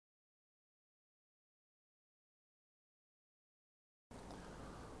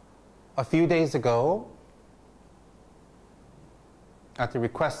A few days ago, at the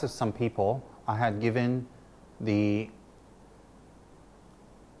request of some people, I had given the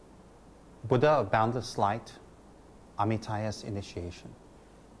Buddha of Boundless Light Amitayus initiation.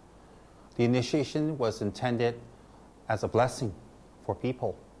 The initiation was intended as a blessing for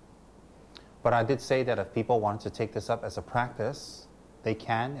people. But I did say that if people wanted to take this up as a practice, they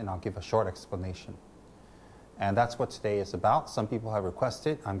can, and I'll give a short explanation. And that's what today is about. Some people have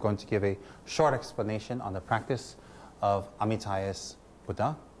requested. I'm going to give a short explanation on the practice of Amitayus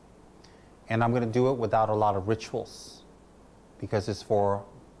Buddha. And I'm going to do it without a lot of rituals, because it's for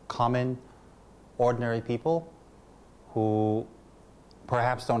common, ordinary people who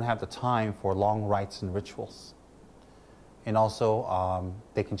perhaps don't have the time for long rites and rituals. And also,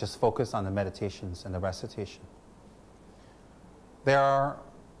 they can just focus on the meditations and the recitation. There are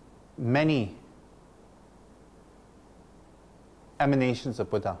many emanations of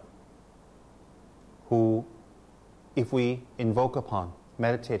Buddha who, if we invoke upon,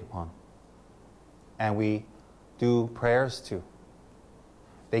 meditate upon, and we do prayers to,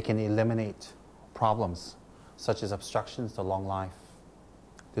 they can eliminate problems such as obstructions to long life,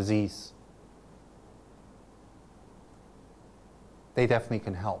 disease. They definitely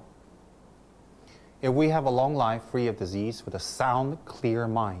can help. If we have a long life free of disease with a sound, clear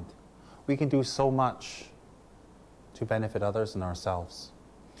mind, we can do so much to benefit others and ourselves.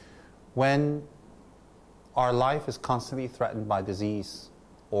 When our life is constantly threatened by disease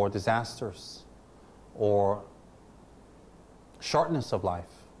or disasters or shortness of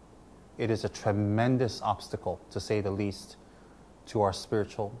life, it is a tremendous obstacle, to say the least, to our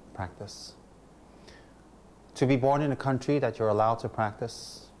spiritual practice. To be born in a country that you're allowed to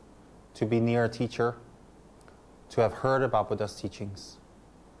practice, to be near a teacher, to have heard about Buddha's teachings,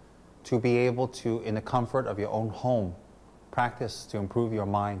 to be able to, in the comfort of your own home, practice to improve your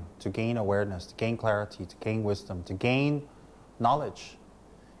mind, to gain awareness, to gain clarity, to gain wisdom, to gain knowledge,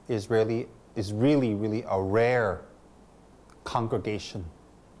 is really a rare congregation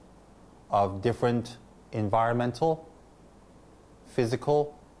of different environmental,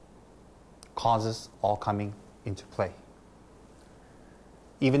 physical causes all coming into play.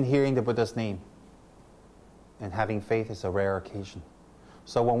 Even hearing the Buddha's name and having faith is a rare occasion.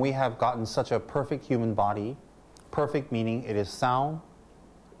 So when we have gotten such a perfect human body, perfect meaning it is sound,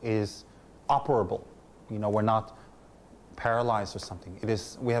 it is operable. We're not paralyzed or something.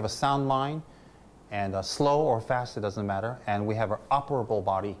 We have a sound mind, and slow or fast, it doesn't matter, and we have an operable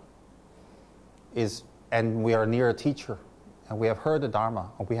body. And we are near a teacher, and we have heard the Dharma,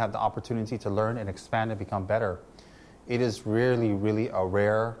 and we have the opportunity to learn and expand and become better. It is really a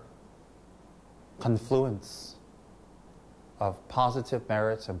rare confluence of positive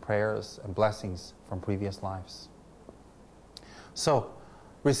merits and prayers and blessings from previous lives. So,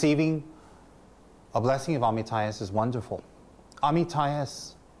 receiving a blessing of Amitayus is wonderful.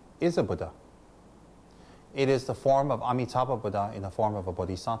 Amitayus is a Buddha. It is the form of Amitabha Buddha in the form of a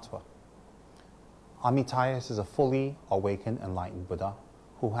Bodhisattva. Amitayus is a fully awakened, enlightened Buddha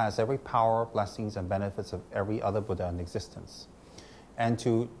who has every power, blessings, and benefits of every other Buddha in existence. And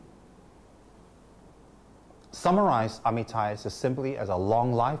to summarize Amitayus as simply as a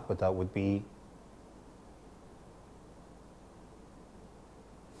long life Buddha would be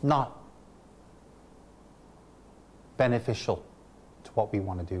not beneficial to what we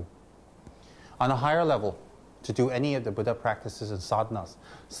want to do. On a higher level, to do any of the Buddha practices and sadhanas,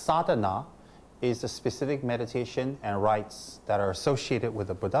 sadhana is the specific meditation and rites that are associated with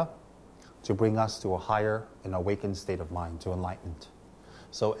the Buddha to bring us to a higher and awakened state of mind, to enlightenment.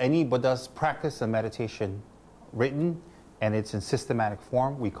 So any Buddha's practice and meditation written, and it's in systematic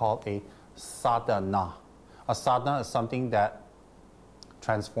form, we call a sadhana. A sadhana is something that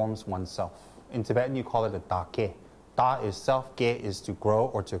transforms oneself. In Tibetan, you call it a da-ke. Da is self, ge is to grow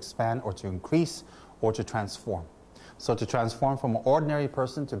or to expand or to increase or to transform. So to transform from an ordinary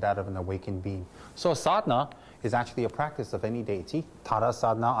person to that of an awakened being. So a sadhana is actually a practice of any deity. Tara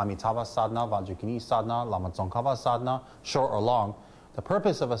sadhana, Amitabha sadhana, Vajrayogini sadhana, Lama Tsongkhapa sadhana, short or long. The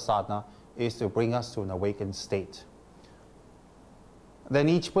purpose of a sadhana is to bring us to an awakened state. Then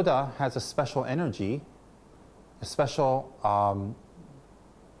each Buddha has a special energy, a special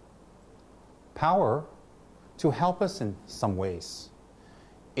power to help us in some ways.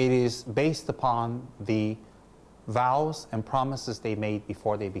 It is based upon the vows and promises they made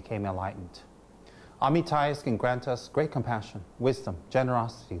before they became enlightened. Amitayus can grant us great compassion, wisdom,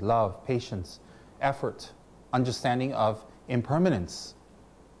 generosity, love, patience, effort, understanding of impermanence.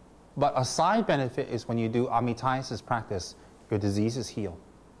 But a side benefit is when you do Amitayus' practice, your disease is healed.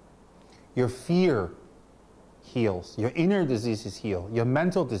 Your fear heals. Your inner diseases heal. Your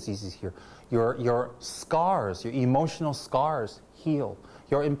mental diseases heal. Your scars, your emotional scars heal.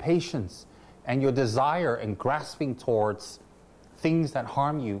 Your impatience and your desire and grasping towards things that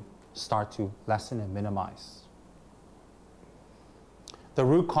harm you start to lessen and minimize. The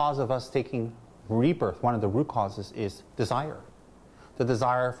root cause of us taking rebirth, one of the root causes is desire. The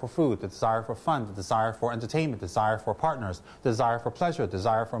desire for food, the desire for fun, the desire for entertainment, the desire for partners, the desire for pleasure, the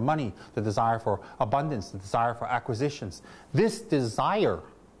desire for money, the desire for abundance, the desire for acquisitions. This desire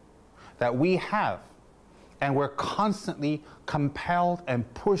that we have, and we're constantly compelled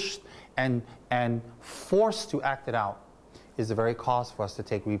and pushed and forced to act it out, is the very cause for us to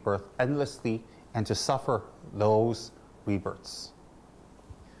take rebirth endlessly and to suffer those rebirths.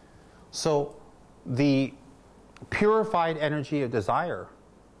 So the purified energy of desire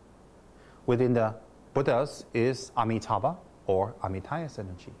within the Buddhas is Amitabha or Amitayus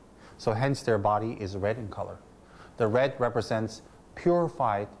energy. So hence their body is red in color. The red represents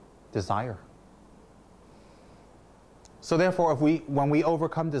purified desire. So therefore, when we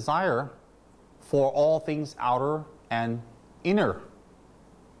overcome desire for all things outer and inner,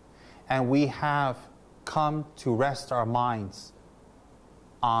 and we have come to rest our minds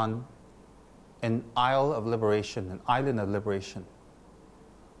on an isle of liberation, an island of liberation,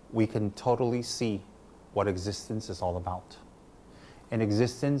 we can totally see what existence is all about. And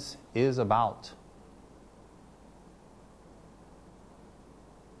existence is about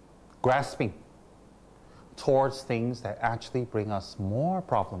grasping towards things that actually bring us more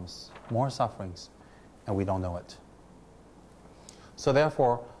problems, more sufferings, and we don't know it. So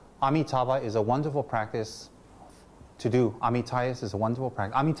therefore, Amitabha is a wonderful practice to do. Amitayus is a wonderful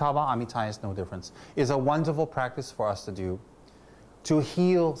practice. Amitabha, Amitayus, no difference. Is a wonderful practice for us to do to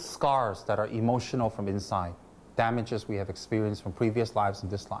heal scars that are emotional from inside, damages we have experienced from previous lives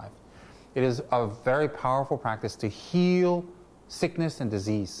and this life. It is a very powerful practice to heal sickness and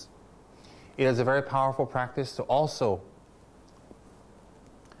disease. It is a very powerful practice to also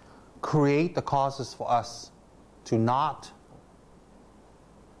create the causes for us to not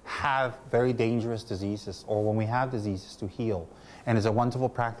have very dangerous diseases, or when we have diseases, to heal. And it's a wonderful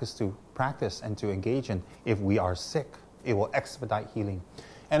practice to practice and to engage in. If we are sick, it will expedite healing.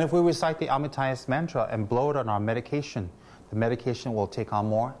 And if we recite the Amitayus mantra and blow it on our medication, the medication will take on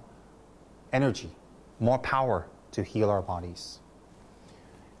more energy, more power to heal our bodies.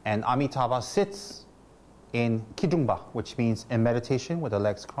 And Amitabha sits in Kidungba, which means in meditation with the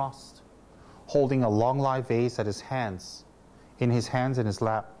legs crossed, holding a long live vase at his hands, in his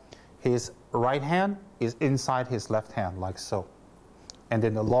lap. His right hand is inside his left hand, like so. And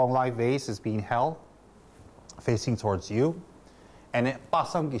then the long live vase is being held, facing towards you. And it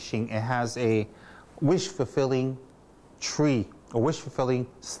has a wish-fulfilling tree, a wish-fulfilling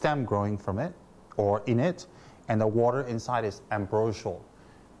stem growing from it, or in it, and the water inside is ambrosial.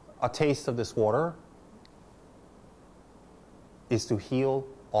 A taste of this water is to heal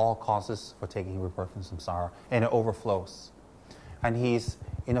all causes for taking rebirth in samsara, and it overflows. And he's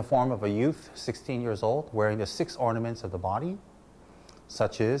in the form of a youth, 16 years old, wearing the 6 ornaments of the body,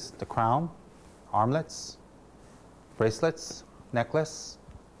 such as the crown, armlets, bracelets, necklace,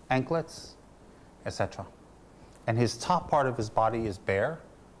 anklets, etc. And his top part of his body is bare,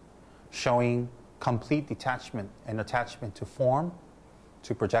 showing complete detachment and attachment to form,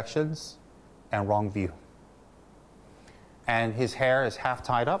 to projections, and wrong view. And his hair is half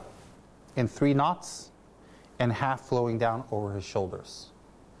tied up in 3 knots and half flowing down over his shoulders.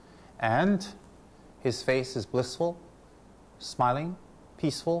 And his face is blissful, smiling,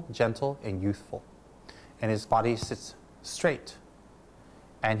 peaceful, gentle, and youthful. And his body sits straight.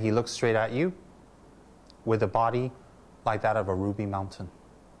 And he looks straight at you with a body like that of a ruby mountain.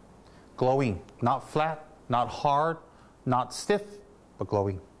 Glowing, not flat, not hard, not stiff, but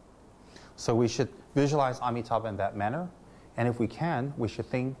glowing. So we should visualize Amitabha in that manner. And if we can, we should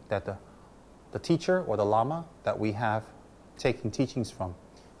think that the teacher or the lama that we have taken teachings from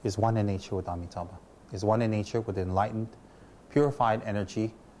is one in nature with Amitabha, is one in nature with the enlightened, purified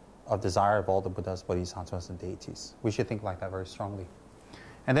energy of desire of all the Buddhas, Bodhisattvas, and deities. We should think like that very strongly.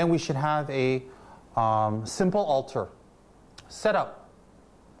 And then we should have a simple altar set up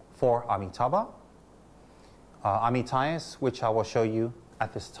for Amitabha, Amitayus, which I will show you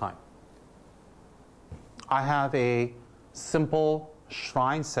at this time. I have a simple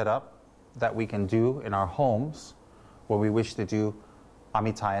shrine set up that we can do in our homes where we wish to do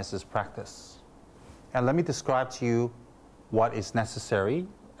Amitayus' practice. And let me describe to you what is necessary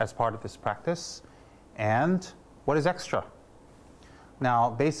as part of this practice and what is extra. Now,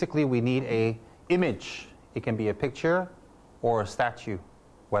 basically, we need an image. It can be a picture or a statue,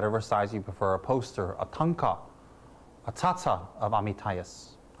 whatever size you prefer, a poster, a tanka, a taza of Amitayus.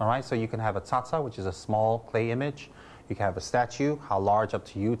 All right, so you can have a taza, which is a small clay image. You can have a statue, how large up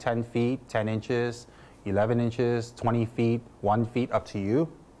to you, 10 feet, 10 inches, 11 inches, 20 feet, 1 feet, up to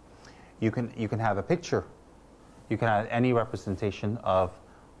you. You can have a picture. You can have any representation of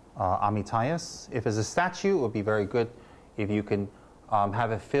Amitayus. If it's a statue, it would be very good if you can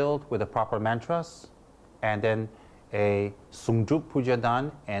have it filled with the proper mantras, and then a Sungjuk Puja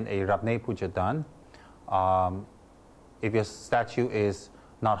done and a Rabne Puja done. If your statue is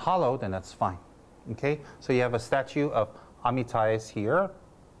not hollow, then that's fine. Okay, so you have a statue of Amitayus here,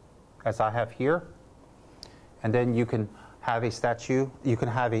 as I have here, and then you can have a statue. You can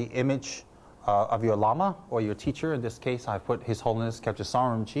have an image of your lama or your teacher. In this case, I put His Holiness Kyabje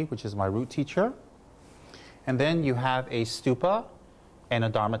Sangye Rinpoche, which is my root teacher. And then you have a stupa and a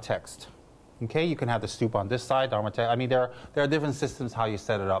dharma text. Okay, you can have the stupa on this side, dharma text. I mean, there are different systems how you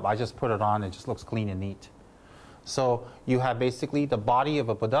set it up. I just put it on; it just looks clean and neat. So you have basically the body of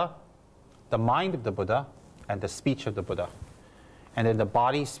a Buddha, the mind of the Buddha, and the speech of the Buddha. And then the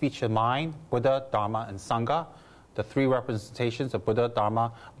body, speech, and mind, Buddha, Dharma, and Sangha, the three representations of Buddha,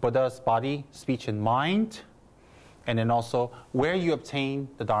 Dharma, Buddha's body, speech, and mind. And then also where you obtain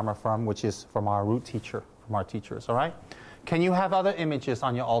the Dharma from, which is from our root teacher, from our teachers, all right? Can you have other images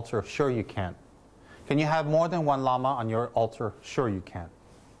on your altar? Sure you can. Can you have more than one Lama on your altar? Sure you can.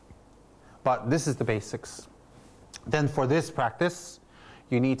 But this is the basics. Then for this practice,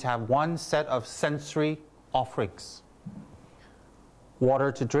 you need to have one set of sensory offerings.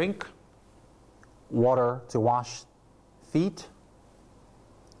 Water to drink, water to wash feet,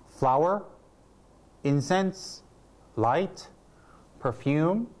 flour, incense, light,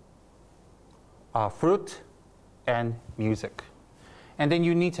 perfume, fruit, and music. And then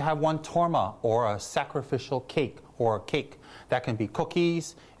you need to have one torma, or a sacrificial cake, or a cake. That can be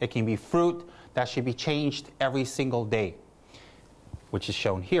cookies, it can be fruit. That should be changed every single day, which is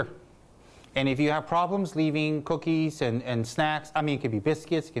shown here. And if you have problems leaving cookies and snacks, I mean, it can be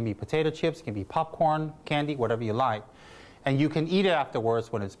biscuits, it can be potato chips, it can be popcorn, candy, whatever you like. And you can eat it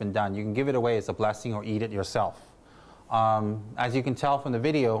afterwards when it's been done. You can give it away as a blessing or eat it yourself. As you can tell from the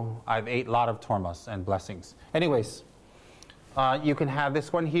video, I've ate a lot of tormas and blessings. Anyways, you can have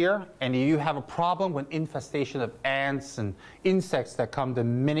this one here, and if you have a problem with infestation of ants and insects that come the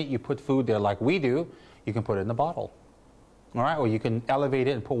minute you put food there like we do, you can put it in the bottle. All right, or you can elevate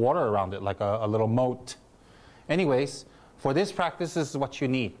it and put water around it like a little moat. Anyways, for this practice, this is what you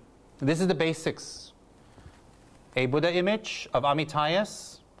need. This is the basics. A Buddha image of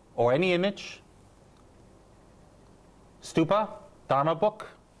Amitayus, or any image. Stupa, Dharma book,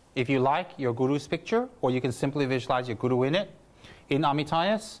 if you like, your guru's picture, or you can simply visualize your guru in it. In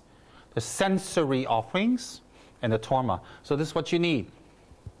Amitayus, the sensory offerings, and the torma. So this is what you need.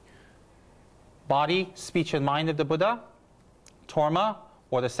 Body, speech, and mind of the Buddha, torma,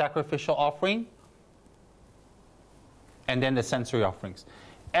 or the sacrificial offering, and then the sensory offerings.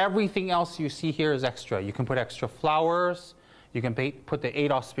 Everything else you see here is extra. You can put extra flowers, you can put the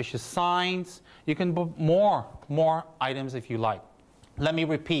 8 auspicious signs, you can put more items if you like. Let me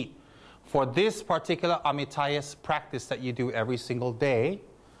repeat. For this particular Amitayus practice that you do every single day,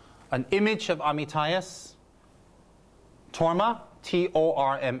 an image of Amitayus, torma,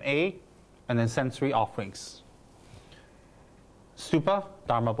 T-O-R-M-A, and then sensory offerings. Stupa,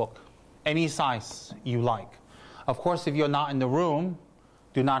 Dharma book, any size you like. Of course, if you're not in the room,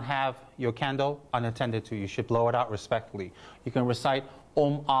 do not have your candle unattended to. You should blow it out respectfully. You can recite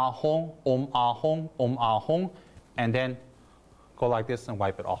Om Ah Hong, Om Ah Hong, Om Ah Hong, and then go like this and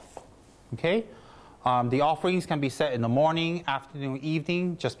wipe it off. Okay? The offerings can be set in the morning, afternoon,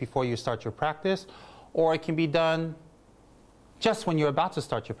 evening, just before you start your practice, or it can be done just when you're about to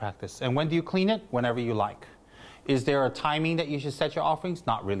start your practice. And when do you clean it? Whenever you like. Is there a timing that you should set your offerings?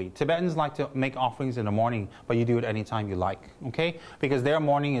 Not really. Tibetans like to make offerings in the morning, but you do it anytime you like, okay? Because their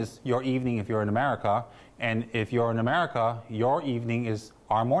morning is your evening if you're in America, and if you're in America, your evening is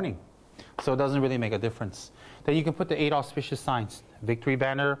our morning. So it doesn't really make a difference. Then you can put the 8 auspicious signs. Victory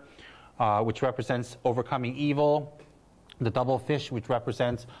banner, which represents overcoming evil. The double fish, which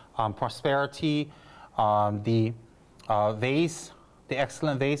represents prosperity. The vase, the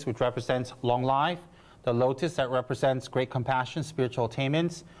excellent vase, which represents long life. The lotus, that represents great compassion, spiritual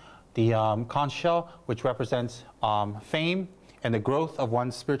attainments. The conch shell, which represents fame and the growth of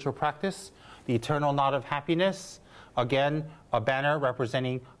one's spiritual practice. The eternal knot of happiness, again, a banner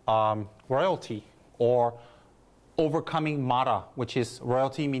representing royalty, or overcoming Mara, which is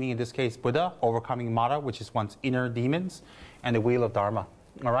royalty, meaning in this case Buddha, overcoming Mara, which is one's inner demons, and the wheel of Dharma.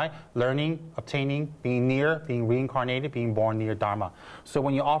 All right? Learning, obtaining, being near, being reincarnated, being born near Dharma. So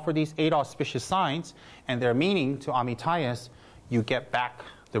when you offer these 8 auspicious signs and their meaning to Amitayus, you get back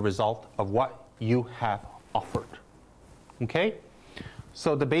the result of what you have offered. Okay?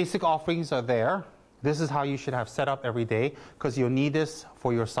 So the basic offerings are there. This is how you should have set up every day, because you'll need this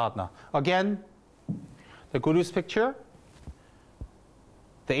for your sadhana. Again, the Guru's picture,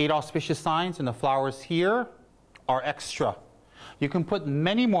 the 8 auspicious signs and the flowers here are extra. You can put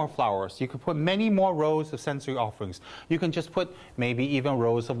many more flowers. You can put many more rows of sensory offerings. You can just put maybe even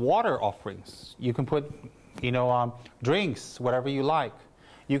rows of water offerings. You can put, drinks, whatever you like.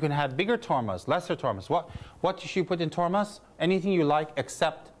 You can have bigger tormas, lesser tormas. What should you put in tormas? Anything you like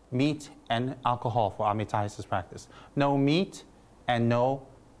except meat and alcohol for Amitayus' practice. No meat and no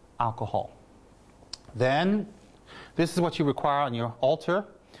alcohol. Then, this is what you require on your altar.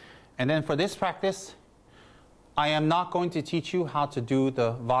 And then for this practice, I am not going to teach you how to do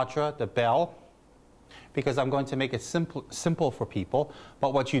the vajra, the bell, because I'm going to make it simple for people.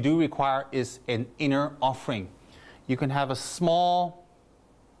 But what you do require is an inner offering. You can have a small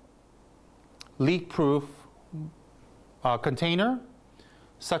leak-proof container,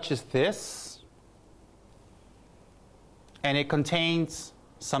 such as this, and it contains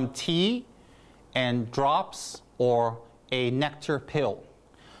some tea and drops or a nectar pill.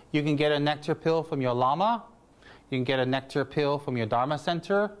 You can get a nectar pill from your lama, you can get a nectar pill from your Dharma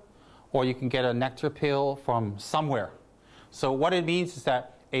center, or you can get a nectar pill from somewhere. So what it means is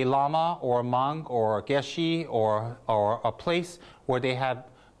that a lama or a monk or a geshe or a place where they have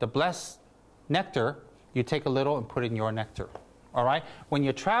the blessed nectar, you take a little and put in your nectar. All right? When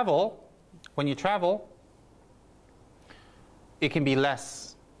you travel, it can be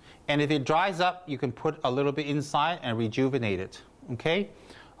less. And if it dries up, you can put a little bit inside and rejuvenate it. Okay?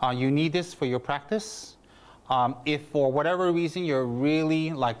 You need this for your practice. If for whatever reason you're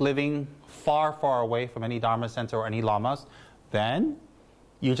really living far, far away from any Dharma center or any lamas, then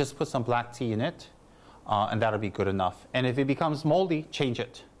you just put some black tea in it, and that'll be good enough. And if it becomes moldy, change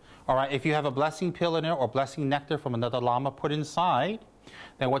it. All right, if you have a blessing pill in it or blessing nectar from another lama put inside,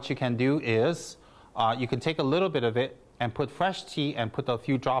 then what you can do is you can take a little bit of it and put fresh tea and put a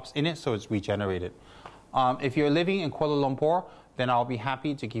few drops in it so it's regenerated. If you're living in Kuala Lumpur, then I'll be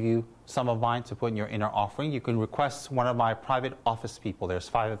happy to give you some of mine to put in your inner offering. You can request one of my private office people. There's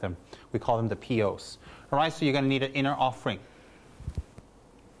 5 of them. We call them the POs. All right, so you're going to need an inner offering.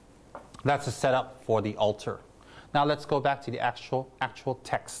 That's a setup for the altar. Now let's go back to the actual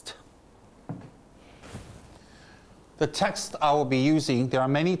text. The text I will be using, there are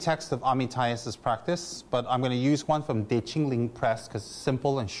many texts of Amitayus' practice, but I'm going to use one from Dechen Ling Press because it's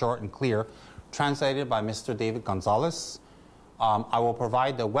simple and short and clear, translated by Mr. David Gonzalez. I will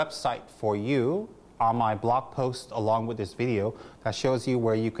provide the website for you on my blog post along with this video that shows you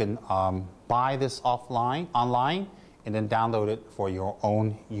where you can buy this online, and then download it for your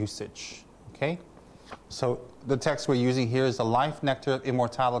own usage. Okay? So the text we're using here is the Life Nectar of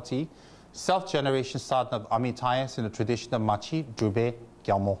Immortality, Self-Generation Sadhana of Amitayus in the tradition of Machi Drube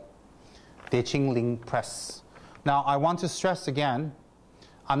Gyalmo. Dechen Ling Press. Now I want to stress again,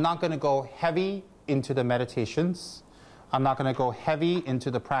 I'm not going to go heavy into the meditations. I'm not going to go heavy into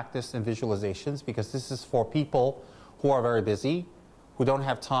the practice and visualizations because this is for people who are very busy, who don't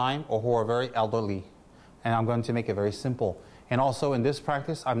have time, or who are very elderly. And I'm going to make it very simple. And also in this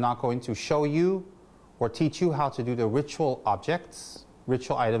practice, I'm not going to show you or teach you how to do the ritual objects,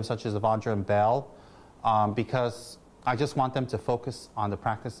 ritual items such as the vajra and bell, because I just want them to focus on the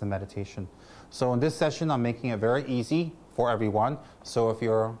practice and meditation. So in this session, I'm making it very easy for everyone. So if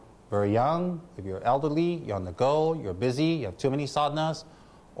you're very young, if you're elderly, you're on the go, you're busy, you have too many sadhanas,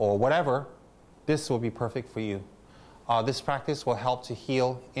 or whatever, this will be perfect for you. This practice will help to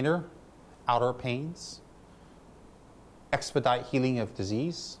heal inner, outer pains, expedite healing of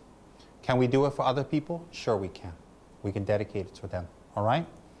disease. Can we do it for other people? Sure we can. We can dedicate it to them. All right?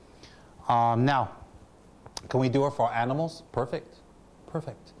 Now, can we do it for animals? Perfect.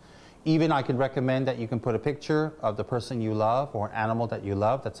 Perfect. Even I could recommend that you can put a picture of the person you love or an animal that you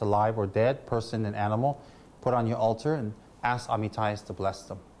love that's alive or dead, person and animal, put on your altar and ask Amitayus to bless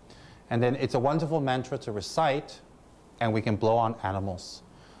them. And then it's a wonderful mantra to recite, and we can blow on animals.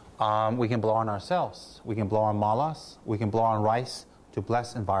 We can blow on ourselves. We can blow on malas. We can blow on rice to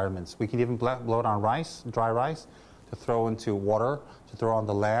bless environments. We can even blow it on rice, dry rice, to throw into water, to throw on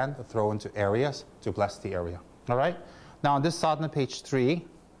the land, to throw into areas, to bless the area. All right? Now on this sadhana, page 3,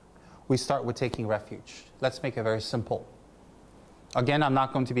 we start with taking refuge. Let's make it very simple. Again, I'm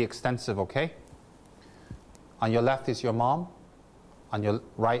not going to be extensive, okay? On your left is your mom. On your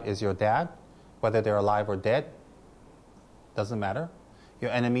right is your dad. Whether they're alive or dead, doesn't matter.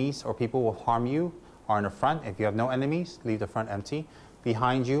 Your enemies or people who will harm you are in the front. If you have no enemies, leave the front empty.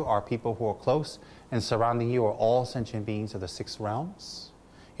 Behind you are people who are close, and surrounding you are all sentient beings of the 6 realms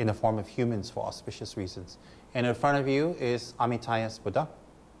in the form of humans for auspicious reasons. And in front of you is Amitayus Buddha,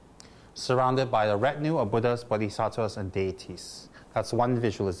 surrounded by the retinue of Buddhas, Bodhisattvas, and deities. That's one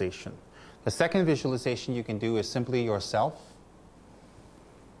visualization. The second visualization you can do is simply yourself,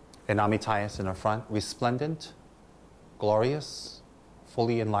 and Amitayus in the front, resplendent, glorious,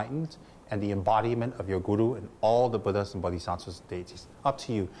 fully enlightened, and the embodiment of your Guru and all the Buddhas and Bodhisattvas and deities. Up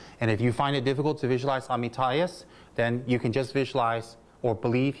to you. And if you find it difficult to visualize Amitayus, then you can just visualize or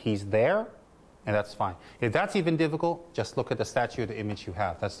believe he's there, and that's fine. If that's even difficult, just look at the statue or the image you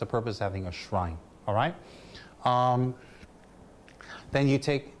have. That's the purpose of having a shrine. All right?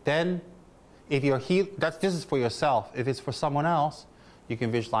 Then if you're this is for yourself. If it's for someone else, you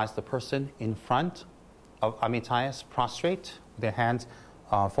can visualize the person in front of Amitayus prostrate, their hands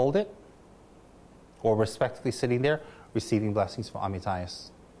folded, or respectfully sitting there, receiving blessings from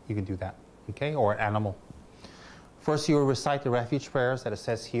Amitayus. You can do that, okay? Or an animal. First, you will recite the refuge prayers that it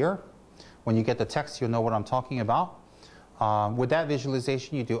says here. When you get the text, you'll know what I'm talking about. With that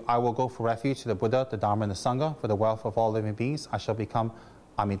visualization, you do, I will go for refuge to the Buddha, the Dharma, and the Sangha. For the wealth of all living beings, I shall become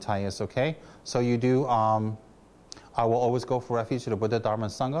Amitayus, okay? So you do, I will always go for refuge to the Buddha, Dharma,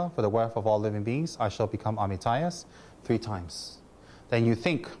 and Sangha. For the wealth of all living beings, I shall become Amitayus 3 times. Then you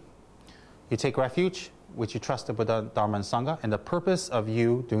think, you take refuge, which you trust the Buddha, Dharma, and Sangha, and the purpose of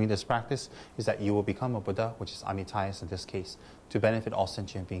you doing this practice is that you will become a Buddha, which is Amitayus in this case, to benefit all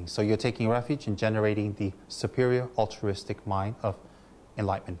sentient beings. So you're taking refuge in generating the superior altruistic mind of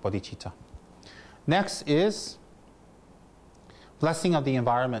enlightenment, bodhicitta. Next is blessing of the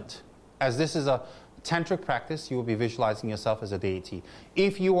environment. As this is a tantric practice, you will be visualizing yourself as a deity.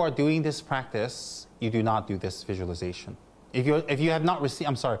 If you are doing this practice, you do not do this visualization. If you have not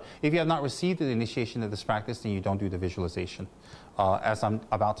received the initiation of this practice, then you don't do the visualization, as I'm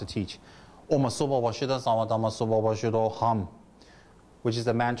about to teach. Ham, which is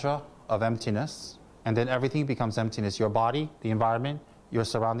the mantra of emptiness, and then everything becomes emptiness. Your body, the environment, your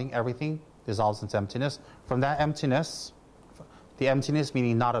surrounding, everything dissolves into emptiness. From that emptiness, the emptiness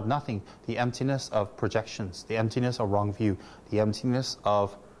meaning not of nothing, the emptiness of projections, the emptiness of wrong view, the emptiness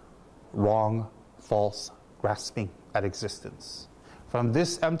of wrong, false grasping at existence. From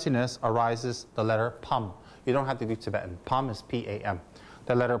this emptiness arises the letter Pam. You don't have to do Tibetan. Pam is P-A-M.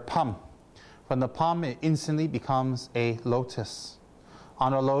 The letter Pam. From the Pam, it instantly becomes a lotus.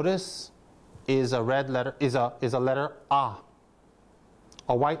 On a lotus is a red letter, is a letter A,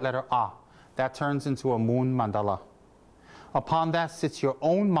 a white letter A. That turns into a moon mandala. Upon that sits your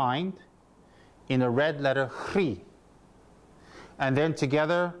own mind in a red letter Hri. And then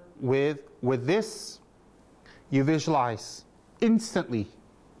together with this, you visualize instantly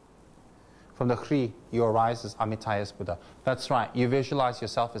from the Hri, you arise as Amitayus Buddha. That's right, you visualize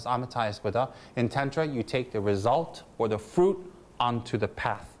yourself as Amitayus Buddha. In Tantra, you take the result or the fruit onto the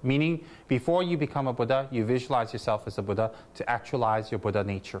path. Meaning, before you become a Buddha, you visualize yourself as a Buddha to actualize your Buddha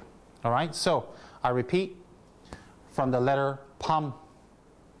nature. All right, so I repeat, from the letter Pam,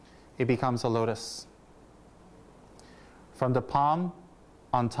 it becomes a lotus. From the palm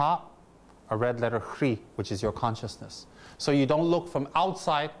on top, a red letter Hri, which is your consciousness. So you don't look from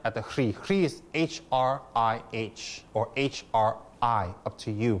outside at the Hri. Hri is H-R-I-H or H-R-I, up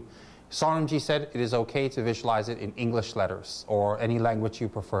to you. Saramji said it is okay to visualize it in English letters or any language you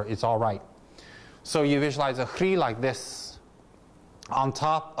prefer. It's all right. So you visualize a Hri like this on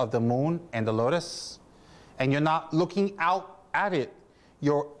top of the moon and the lotus, and you're not looking out at it.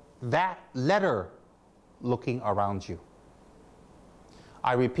 You're that letter looking around you.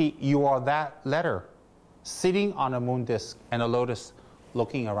 I repeat, you are that letter sitting on a moon disk and a lotus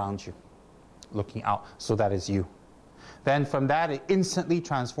looking around you, looking out. So that is you. Then from that, it instantly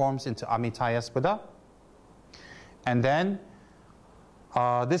transforms into Amitayus Buddha. And then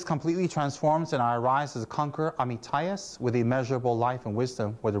this completely transforms, and I arise as a conqueror Amitayus with immeasurable life and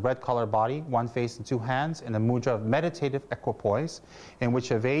wisdom, with a red-colored body, 1 face and 2 hands, and a mudra of meditative equipoise, in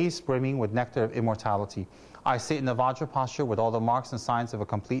which a vase brimming with nectar of immortality. I sit in the Vajra posture with all the marks and signs of a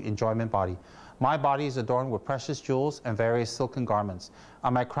complete enjoyment body. My body is adorned with precious jewels and various silken garments.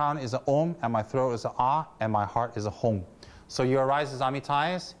 And my crown is a Om, and my throat is a Ah, and my heart is a Hom. So you arise as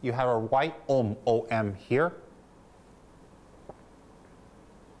Amitayus, you have a white Om, O-M here.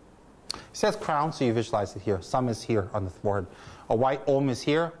 It says crown, so you visualize it here. Some is here on the forehead. A white Om is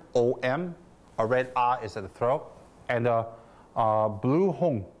here, O-M. A red Ah is at the throat. And a blue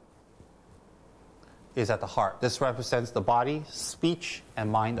Hong is at the heart. This represents the body, speech, and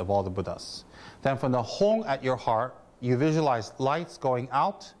mind of all the Buddhas. Then from the Hong at your heart you visualize lights going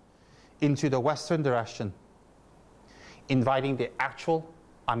out into the western direction, inviting the actual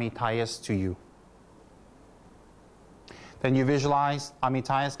Amitayus to you. Then you visualize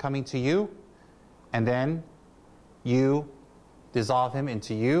Amitayus coming to you, and then you dissolve him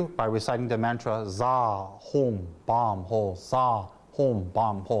into you by reciting the mantra Za, Hom, Bam, Ho, Za, Hom,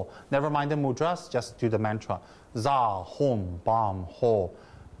 Bam, Ho. Never mind the mudras, just do the mantra. Za, Hom, Bam, Ho.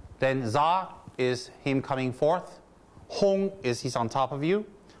 Then Za is him coming forth. Hong is he's on top of you.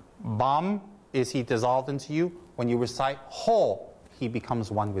 Bam is he dissolved into you. When you recite Ho, he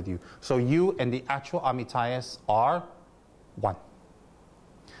becomes one with you. So you and the actual Amitayus are one.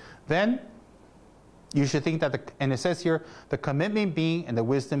 Then you should think that, and it says here, the commitment being and the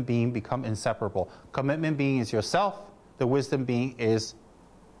wisdom being become inseparable. Commitment being is yourself. The wisdom being is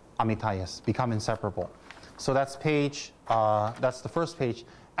Amitayus, become inseparable. So that's that's the first page.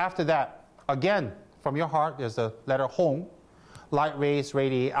 After that, again, from your heart, there's the letter Hong. Light rays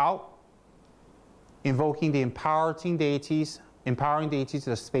radiate out, invoking the empowering deities to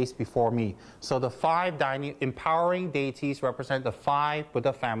the space before me. So the 5 Dhyani empowering deities represent the 5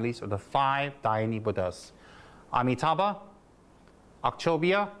 Buddha families, or the 5 Dhyani Buddhas. Amitabha,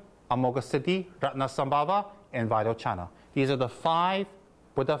 Akshobhya, Amoghasiddhi, Ratnasambhava, and Vairochana. These are the 5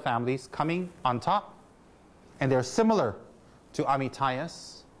 Buddha families coming on top, and they're similar to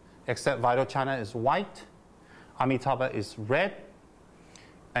Amitayus, except Vairochana is white, Amitabha is red,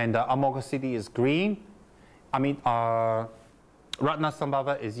 and Amoghasiddhi is green.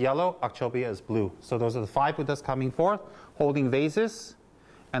 Ratnasambhava is yellow, Akshobhya is blue. So those are the 5 Buddhas coming forth, holding vases,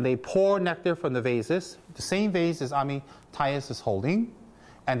 and they pour nectar from the vases, the same vase as Amitayus is holding,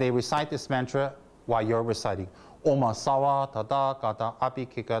 and they recite this mantra while you're reciting. Oma sawa tada kata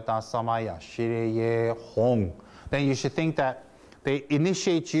apikikata samaya shireye hong. Then you should think that they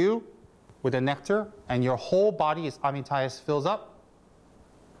initiate you with the nectar, and your whole body as Amitayus fills up,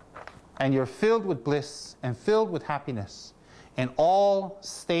 and you're filled with bliss and filled with happiness. And all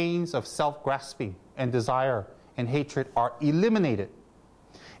stains of self-grasping and desire and hatred are eliminated.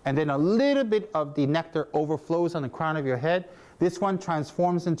 And then a little bit of the nectar overflows on the crown of your head. This one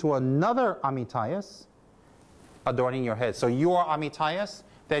transforms into another Amitayus, adorning your head. So you are Amitayus,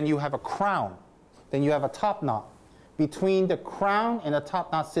 then you have a crown, then you have a top knot. Between the crown and the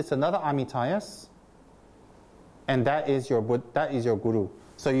top knot sits another Amitayus, and that is your guru.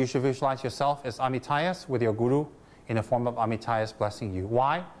 So you should visualize yourself as Amitayus with your guru in the form of Amitayus blessing you.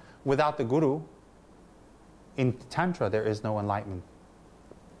 Why? Without the guru, in Tantra, there is no enlightenment.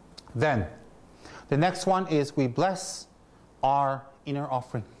 Then, the next one is we bless our inner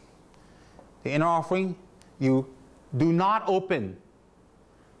offering. The inner offering, you do not open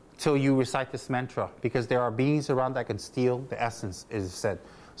till you recite this mantra, because there are beings around that can steal the essence, it is said.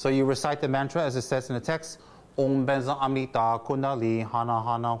 So you recite the mantra as it says in the text, Om Benza Amrita Kundali Hana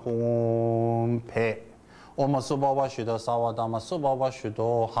Hana Hum Pe. I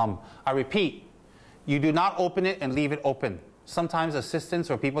repeat, you do not open it and leave it open. Sometimes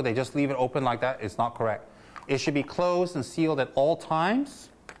assistants or people, they just leave it open like that. It's not correct. It should be closed and sealed at all times.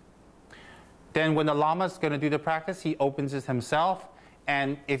 Then when the lama is going to do the practice, he opens it himself.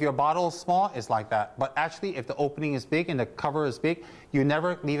 And if your bottle is small, it's like that. But actually, if the opening is big and the cover is big, you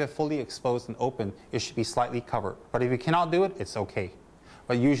never leave it fully exposed and open. It should be slightly covered. But if you cannot do it, it's okay.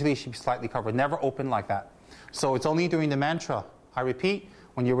 But usually it should be slightly covered. Never open like that. So it's only during the mantra. I repeat,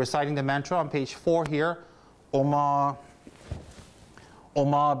 when you're reciting the mantra on page 4 here, Oma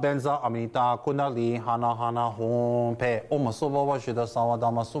Benza Amrita Kundali Hana Hana Hum Pe. Oma Subhava Shuddha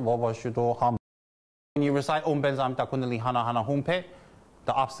Sawadama Subhava Shuddho Ham. When you recite Om Benza Amrita Kundali Hana Hana Hum Pe,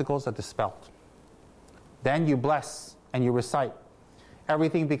 the obstacles are dispelled. Then you bless and you recite.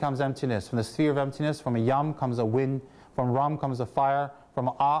 Everything becomes emptiness. From the sphere of emptiness, from a yam comes a wind, from ram comes a fire, from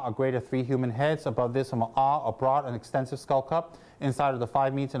an ah, a greater 3 human heads. Above this, from an ah, a broad and extensive skull cup. Inside of the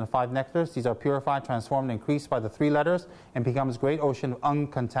 5 meats and the 5 nectars, these are purified, transformed, and increased by the 3 letters, and becomes a great ocean of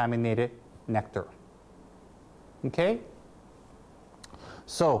uncontaminated nectar. Okay?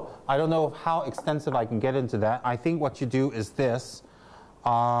 So, I don't know how extensive I can get into that. I think what you do is this.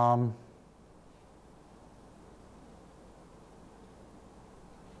 I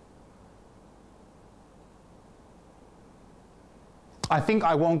think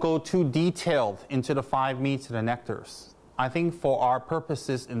I won't go too detailed into the 5 meats and the nectars. I think for our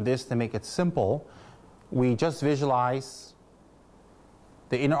purposes in this, to make it simple, we just visualize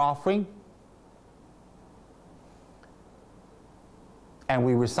the inner offering and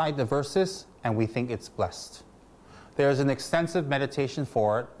we recite the verses and we think it's blessed. There's an extensive meditation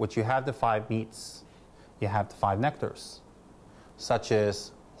for it, which you have the 5 meats, you have the 5 nectars, such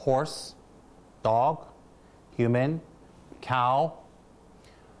as horse, dog, human, cow,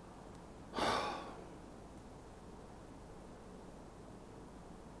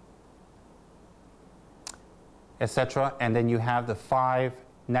 etc. And then you have the 5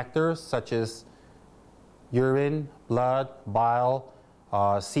 nectars, such as urine, blood, bile,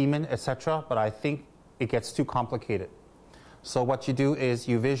 semen, etc. But I think it gets too complicated. So what you do is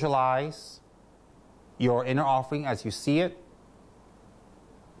you visualize your inner offering as you see it,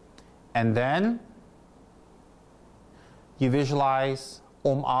 and then you visualize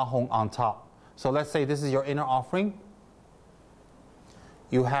Om Ahong on top. So let's say this is your inner offering.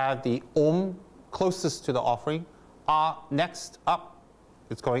 You have the Om closest to the offering, Ah next up,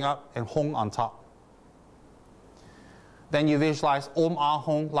 it's going up, and Hong on top. Then you visualize Om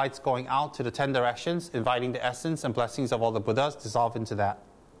Ahong lights going out to the 10 directions, inviting the essence and blessings of all the Buddhas dissolve into that.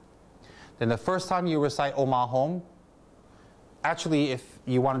 Then the first time you recite Om Ahong, actually if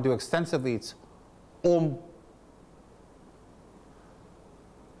you want to do extensively, it's Om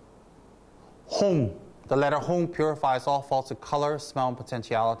Hong. The letter Hong purifies all faults of color, smell, and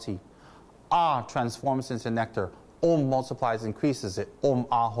potentiality. Ah transforms into nectar. Om multiplies, increases it. Om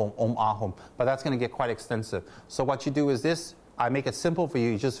Ahom, Om Ahom. But that's going to get quite extensive. So what you do is this. I make it simple for you.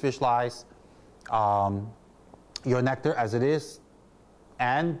 You just visualize your nectar as it is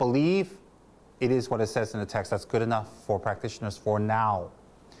and believe it is what it says in the text. That's good enough for practitioners for now.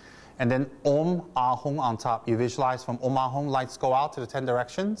 And then Om Ahong on top. You visualize from Om Ahong, lights go out to the 10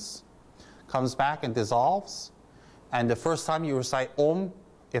 directions, comes back and dissolves. And the first time you recite Om,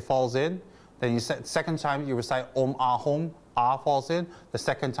 it falls in. Then second time you recite Om Ahong, Ah falls in. The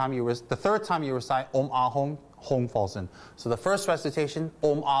third time you recite Om Ahong, Hong falls in. So the first recitation,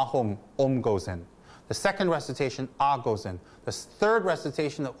 Om Ahong, Om goes in. The second recitation, Ah goes in. The third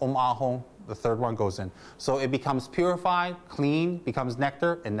recitation of Om Ahong, the third one goes in. So it becomes purified, clean, becomes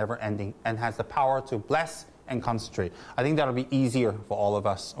nectar, and never ending, and has the power to bless and concentrate. I think that'll be easier for all of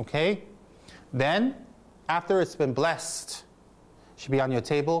us, okay? Then, after it's been blessed, should be on your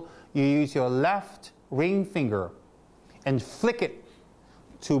table, you use your left ring finger and flick it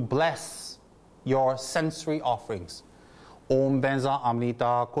to bless your sensory offerings. Om Benza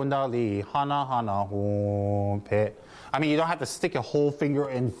Amrita Kundali Hana Hana Hum Pe. I mean, you don't have to stick your whole finger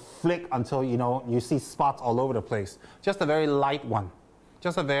and flick until, you see spots all over the place. Just a very light one.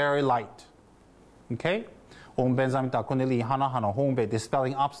 Just a very light. Okay? Om Benza Amrita Kundali Hana Hana Hum Pe.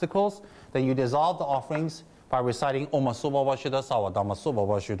 Dispelling obstacles. Then you dissolve the offerings by reciting Om Asuba Vashuddha Sawa Dhamma Suba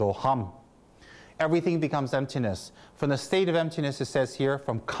Vashuddho Ham. Everything becomes emptiness. From the state of emptiness, it says here,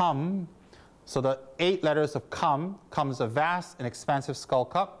 from Kam, so the 8 letters of Kam, comes a vast and expansive skull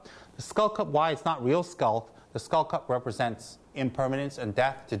cup. The skull cup, why it's not real skull, the skull cup represents impermanence and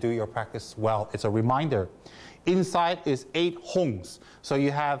death to do your practice well. It's a reminder. Inside is 8 hongs. So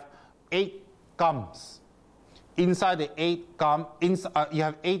you have 8 gums. Inside the 8 gum, you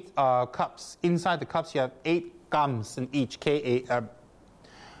have 8 cups. Inside the cups, you have 8 gums in each. K-A-M.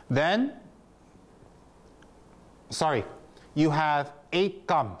 Then, you have 8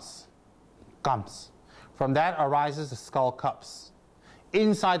 gums. From that arises the skull cups.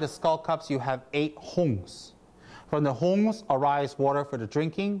 Inside the skull cups, you have 8 hongs. From the hongs arise water for the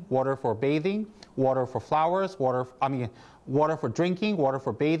drinking, water for bathing, water for flowers, water for drinking, water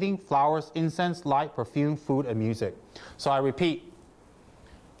for bathing, flowers, incense, light, perfume, food, and music. So I repeat.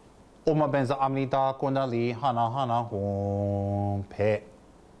 Oma benza amrita kundali hana hana hum pe.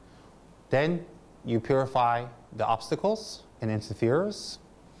 Then you purify the obstacles and interferers.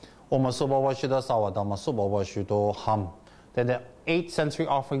 Oma suba vashuddha sawa dhamma suba vashuddho ham. Then the 8 sensory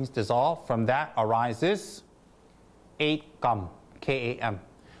offerings dissolve. From that arises 8 gam, K-A-M.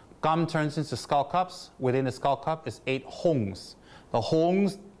 Gum turns into skull cups. Within the skull cup is 8 hongs. The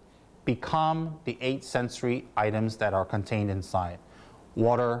hongs become the 8 sensory items that are contained inside.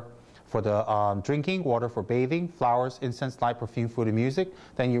 Water for the drinking, water for bathing, flowers, incense, light, perfume, food, and music.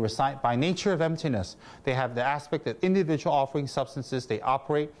 Then you recite by nature of emptiness. They have the aspect of individual offering substances. They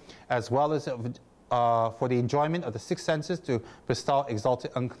operate as well as for the enjoyment of the 6 senses to bestow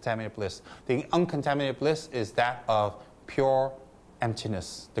exalted uncontaminated bliss. The uncontaminated bliss is that of pure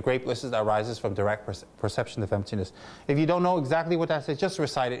emptiness. The great bliss that arises from direct perception of emptiness. If you don't know exactly what that is, just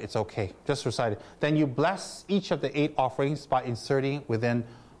recite it. It's okay. Just recite it. Then you bless each of the 8 offerings by inserting it within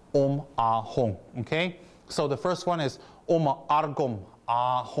Om Ahong. Okay? So the first one is Om Argom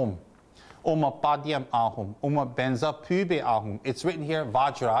Ahom. Om Padyam Ahom. Om Benza Pube Ahom. It's written here,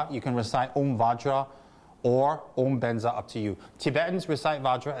 Vajra. You can recite Om Vajra or Om Benza, up to you. Tibetans recite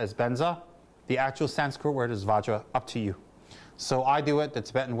Vajra as Benza. The actual Sanskrit word is Vajra, up to you. So I do it the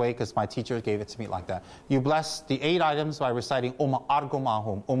Tibetan way because my teacher gave it to me like that. You bless the 8 items by reciting Oma Argom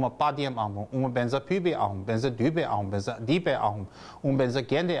Ahum, Oma Padyam Ahum, Oma Benza Pube Ahum, Benza Dube Ahum, Benza Dipe Ahum, Benza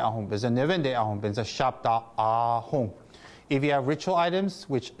Gende Ahum, Benza Nevende Ahum, Benza Shabda Ahum. If you have ritual items,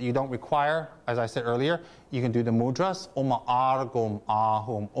 which you don't require, as I said earlier, you can do the mudras. Oma Argom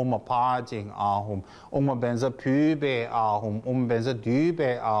Ahum, Oma Padyam Ahum, Oma Benza Pube Ahum, Oma Benza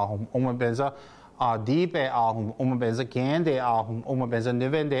Dube Ahum, Oma Benza Dipe Ahum, Benza Gende Ahum, Benza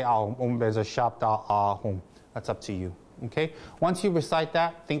Nivende Ahum, Benza Shabda Ahum. That's up to you. Okay? Once you recite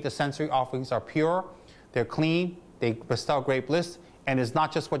that, think the sensory offerings are pure, they're clean, they bestow great bliss, and it's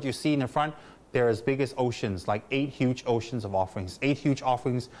not just what you see in the front, they're as big as oceans, like 8 huge oceans of offerings. 8 huge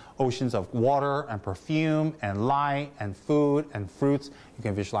offerings, oceans of water and perfume and light and food and fruits. You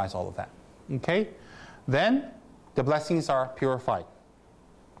can visualize all of that. Okay? Then, the blessings are purified.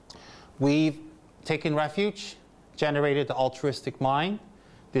 We've taken refuge, generated the altruistic mind,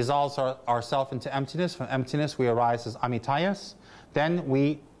 dissolves ourself into emptiness. From emptiness, we arise as Amitayus. Then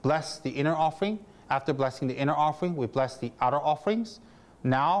we bless the inner offering. After blessing the inner offering, we bless the outer offerings.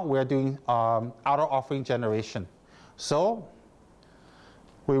 Now we're doing outer offering generation. So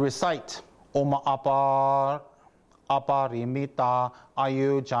we recite Oma Aparimita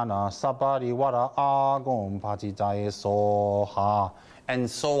Ayujana Sabariwara Agom Patijaye Soha, and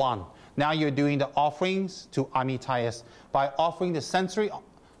so on. Now you're doing the offerings to Amitayus. By offering the sensory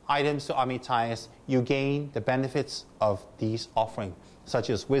items to Amitayus, you gain the benefits of these offerings,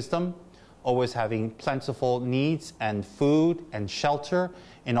 such as wisdom, always having plentiful needs and food and shelter,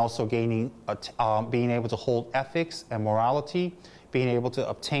 and also gaining, being able to hold ethics and morality, being able to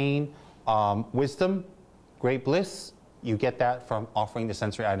obtain wisdom, great bliss. You get that from offering the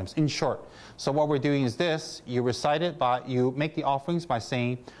sensory items. In short, so what we're doing is this: you recite it you make the offerings by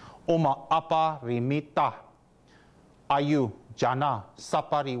saying Oma Aparimita Ayu Jana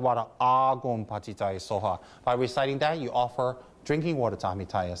Sapariwara Agom Patitai Soha. By reciting that, you offer drinking water to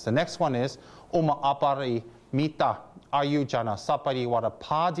Amitayus. The next one is Oma Aparimita Ayu Jana Sapariwara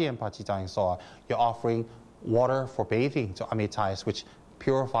Padyam Patitai Soha. You're offering water for bathing to Amitayus, which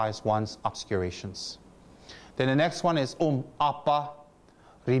purifies one's obscurations. Then the next one is Aparimita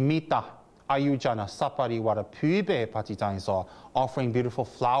Ayujana Sapariwara Pube Patitai, offering beautiful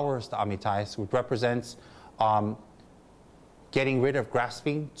flowers to Amitayus, which represents getting rid of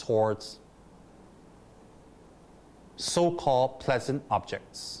grasping towards so-called pleasant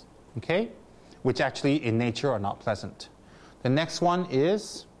objects, okay? Which actually in nature are not pleasant. The next one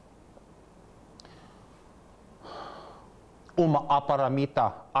is Uma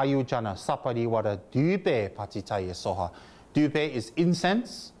Aparamita Ayujana Sapariwara Dube Patitai Soha. Dube is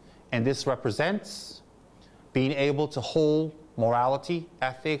incense, and this represents being able to hold morality,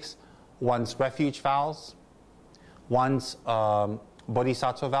 ethics, one's refuge vows, one's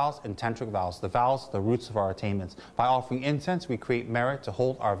bodhisattva vows, and tantric vows. The vows, the roots of our attainments. By offering incense, we create merit to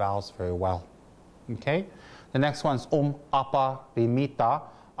hold our vows very well. Okay? The next one is Aparimita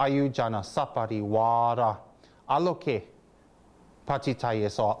Ayujana Sapariwara Aloke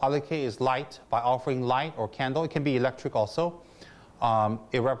Patitaye. So aloke is light. By offering light or candle, it can be electric also.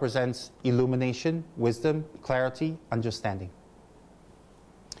 It represents illumination, wisdom, clarity, understanding.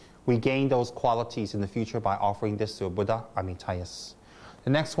 We gain those qualities in the future by offering this to a Buddha Amitayus. The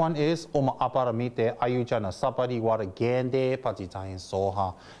next one is Oma Aparamite Ayujana Sapariwara Gende Patitaye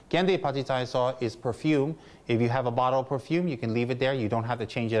Soha. Gende Patitaye Soha is perfume. If you have a bottle of perfume, you can leave it there. You don't have to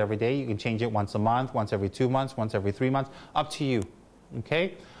change it every day. You can change it once a month, once every 2 months, once every 3 months. Up to you.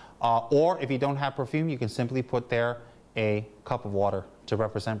 Okay? Or if you don't have perfume, you can simply put there a cup of water to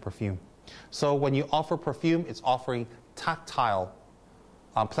represent perfume. So when you offer perfume, it's offering tactile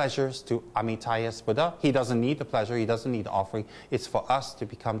pleasures to Amitayus Buddha. He doesn't need the pleasure, he doesn't need the offering. It's for us to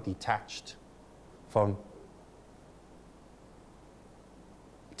become detached from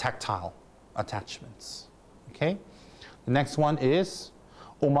tactile attachments. Okay? The next one is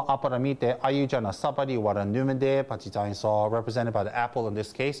Uma Aparamite Ayujana Sapariwara Numende Patitai Saw, represented by the apple in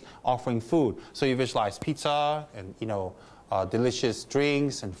this case, offering food. So you visualize pizza and, delicious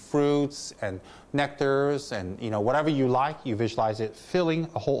drinks and fruits and nectars and, whatever you like, you visualize it filling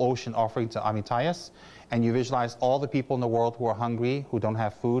a whole ocean offering to Amitayus. And you visualize all the people in the world who are hungry, who don't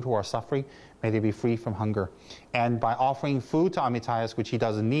have food, who are suffering. May they be free from hunger. And by offering food to Amitayus, which he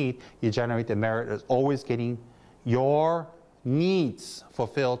doesn't need, you generate the merit of always getting your needs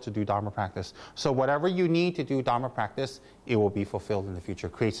fulfilled to do Dharma practice. So whatever you need to do Dharma practice, it will be fulfilled in the future.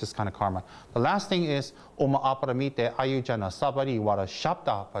 Creates this kind of karma. The last thing is Oma Aparamite Ayujana Sabari Wara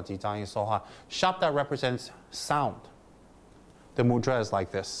Shabda Patitai Soha. Shabda represents sound. The mudra is like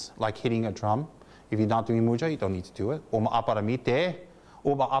this, like hitting a drum. If you're not doing muja, you don't need to do it. Uma aparamite,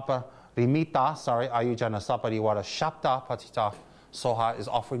 uma aparimita, ayujana sapariwara shabda patita soha is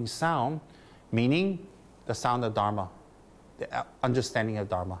offering sound, meaning the sound of Dharma, the understanding of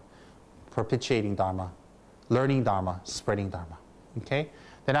Dharma, perpetuating Dharma, learning Dharma, spreading Dharma. Okay?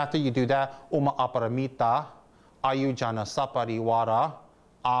 Then after you do that, Uma aparamita, ayujana sapariwara,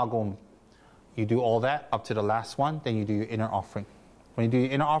 agum. You do all that up to the last one, then you do your inner offering. When you do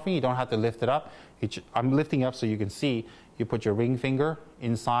your inner offering, you don't have to lift it up. I'm lifting up so you can see. You put your ring finger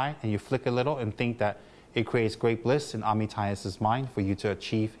inside and you flick a little and think that it creates great bliss in Amitayus' mind for you to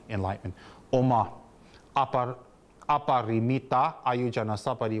achieve enlightenment. Oma aparimita ayujana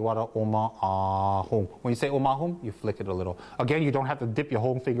sapariwara oma ahum. When you say oma ahum, you flick it a little. Again, you don't have to dip your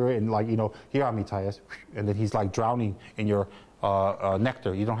whole finger in here Amitayus, and then he's like drowning in your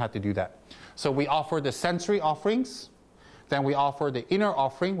nectar. You don't have to do that. So we offer the sensory offerings, then we offer the inner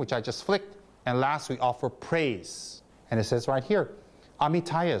offering, which I just flicked, and last we offer praise. And it says right here,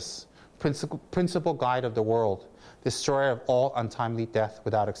 Amitayus, principal guide of the world, destroyer of all untimely death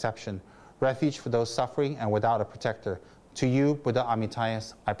without exception, refuge for those suffering and without a protector. To you, Buddha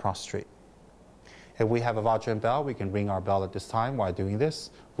Amitayus, I prostrate. If we have a Vajra and bell, we can ring our bell at this time while doing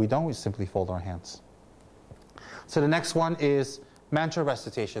this. If we don't, we simply fold our hands. So the next one is mantra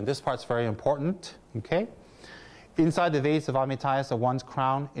recitation. This part's very important. Okay? Inside the vase of Amitayus, of one's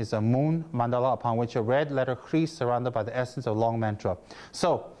crown, is a moon mandala upon which a red letter Kri is surrounded by the essence of long mantra.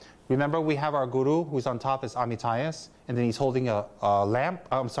 So, remember we have our guru who's on top is Amitayus, and then he's holding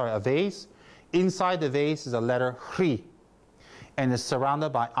a vase. Inside the vase is a letter Kri, and is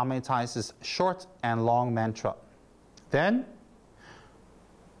surrounded by Amitayus' short and long mantra. Then,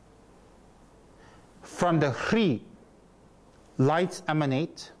 from the Kri, lights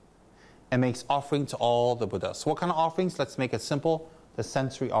emanate and makes offering to all the Buddhas. What kind of offerings? Let's make it simple. The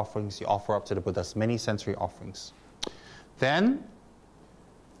sensory offerings you offer up to the Buddhas, many sensory offerings. Then,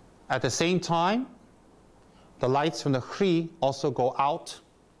 at the same time, the lights from the Kri also go out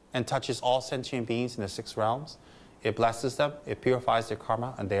and touches all sentient beings in the 6 realms. It blesses them, it purifies their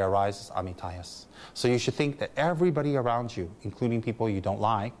karma, and they arise as Amitayus. So you should think that everybody around you, including people you don't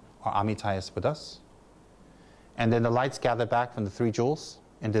like, are Amitayus Buddhas. And then the lights gather back from the 3 jewels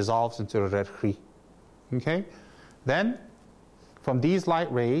and dissolves into the red Kri. Okay? Then, from these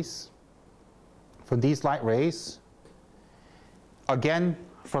light rays, again,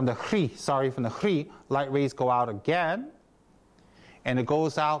 from the Kri, light rays go out again, and it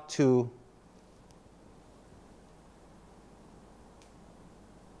goes out to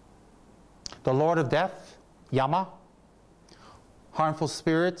the Lord of Death, Yama, harmful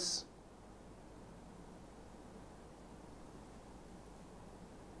spirits,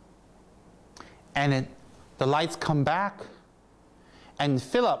 and the lights come back and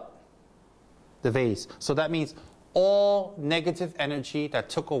fill up the vase. So that means all negative energy that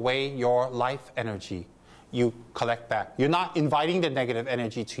took away your life energy, you collect back. You're not inviting the negative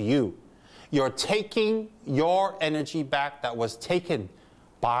energy to you. You're taking your energy back that was taken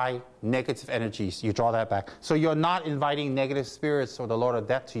by negative energies. You draw that back. So you're not inviting negative spirits or the Lord of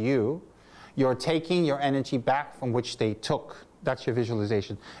Death to you. You're taking your energy back from which they took. That's your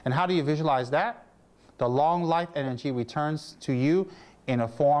visualization. And how do you visualize that? The long life energy returns to you in a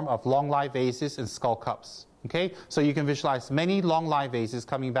form of long life vases and skull cups. Okay? So you can visualize many long life vases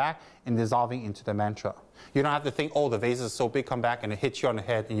coming back and dissolving into the mantra. You don't have to think, oh, the vase is so big, come back, and it hits you on the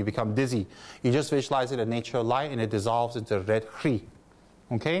head and you become dizzy. You just visualize it in nature of light and it dissolves into the red Kri.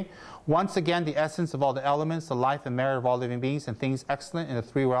 Okay? Once again, the essence of all the elements, the life and merit of all living beings, and things excellent in the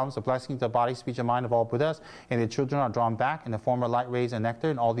 3 realms, the blessing to the body, speech, and mind of all Buddhas, and their children are drawn back in the form of light rays and nectar,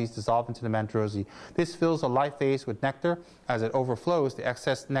 and all these dissolve into the mandrosi. This fills the light vase with nectar. As it overflows, the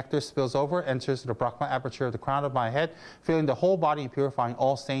excess nectar spills over, enters the Brahma aperture of the crown of my head, filling the whole body and purifying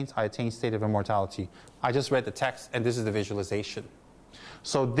all stains. I attain state of immortality. I just read the text, and this is the visualization.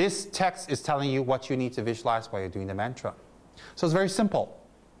 So this text is telling you what you need to visualize while you're doing the mantra. So it's very simple.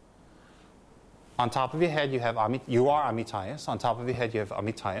 On top of your head, you are Amitayus. On top of your head, you have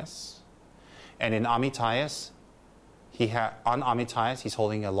Amitayus. And in Amitayus, on Amitayus, he's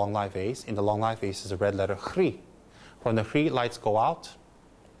holding a long life vase. In the long life vase is a red letter Kri. From the Kri, lights go out,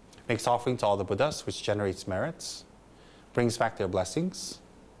 makes offering to all the Buddhas, which generates merits, brings back their blessings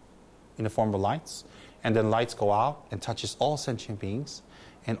in the form of lights. And then lights go out and touches all sentient beings.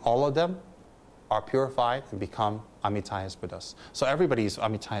 And all of them are purified and become Amitayus Buddhas. So everybody is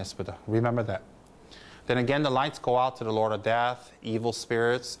Amitayus Buddha. Remember that. Then again, the lights go out to the Lord of Death, evil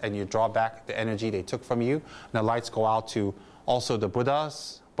spirits, and you draw back the energy they took from you. And the lights go out to also the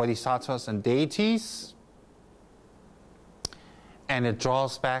Buddhas, Bodhisattvas, and deities. And it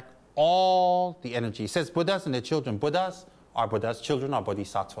draws back all the energy. It says Buddhas and their children. Buddhas are Buddhas, children are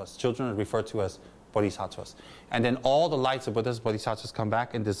bodhisattvas. Children are referred to as bodhisattvas. And then all the lights of Buddhas, bodhisattvas come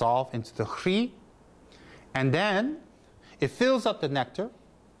back and dissolve into the Hri. And then it fills up the nectar,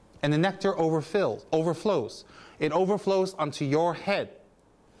 and the nectar overflows. It overflows onto your head,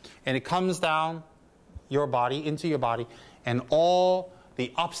 and it comes down your body, into your body, and all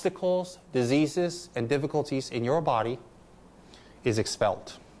the obstacles, diseases, and difficulties in your body is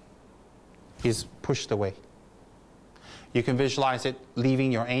expelled, is pushed away. You can visualize it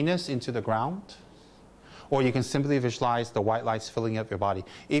leaving your anus into the ground, or you can simply visualize the white lights filling up your body.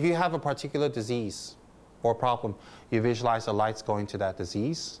 If you have a particular disease or problem, you visualize the lights going to that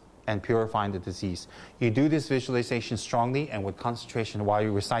disease and purifying the disease. You do this visualization strongly and with concentration while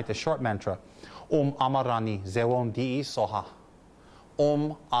you recite the short mantra, Om Amarani Zewon Di Soha.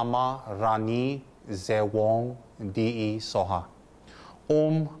 Om Amarani Zewon Di Soha.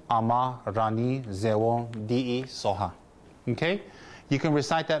 Om Amarani Zewon Di Soha. Okay? You can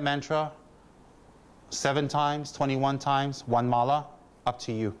recite that mantra 7 times, 21 times, 1 mala, up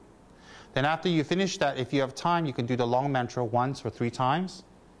to you. Then after you finish that, if you have time, you can do the long mantra once or 3 times.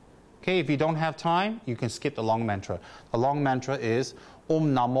 Okay, if you don't have time, you can skip the long mantra. The long mantra is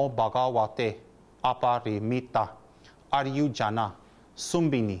Om Namo Bhagavate Aparimita Aryu Jana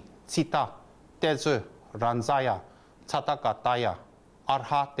Sumbini Cita Tezu Ranzaya Tatakataya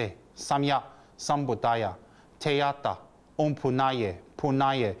Arhate Samya Sambuddhaya Teyata Om Punaye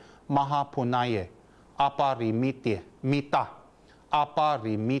Punaye Maha Punaye Aparimite Mita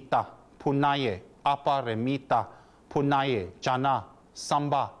Aparimita Punaye Aparimita Punaye Jana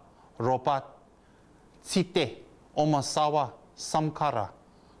Samba Ropat Cite Omasawa Samkara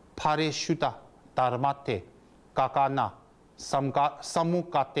Pareshuta Dharmate Kakana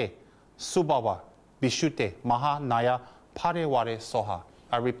Samukate Subava Bishute Mahanaya Pareware Soha.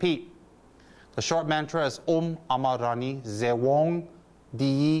 I repeat, the short mantra is Om Amarani Zewong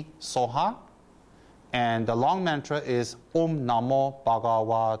Di Soha, and the long mantra is Om Namo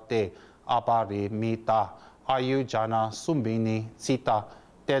Bhagavate Aparimita Ayujana Sumbini Cita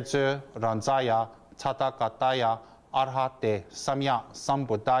Tezu Ranzaya Tatakataya Arhate Samya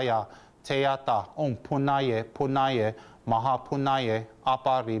Sambuddhaya Teyata Om Punaye Punaye Mahapunaye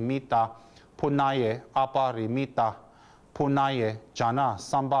Aparimita Punaye Aparimita Punaye Jana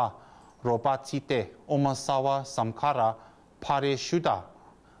Samba Robachite Omasawa Samkara Pareshuddha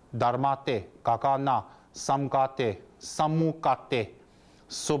Dharmate Kakana Samgate Samukate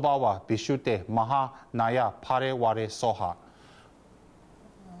Subhava Bishute Mahanaya Pareware Soha.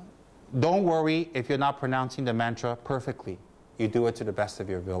 Don't worry if you're not pronouncing the mantra perfectly. You do it to the best of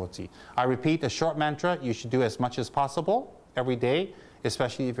your ability. I repeat, the short mantra you should do as much as possible every day,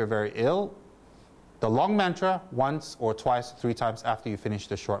 especially if you're very ill. The long mantra once or twice, 3 times after you finish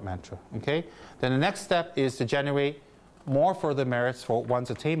the short mantra. Okay? Then the next step is to generate more further merits for one's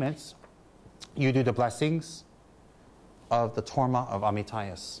attainments. You do the blessings of the Torma of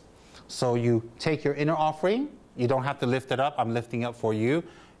Amitayus. So you take your inner offering. You don't have to lift it up. I'm lifting up for you.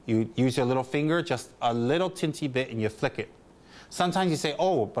 You use your little finger, just a little tinty bit, and you flick it. Sometimes you say,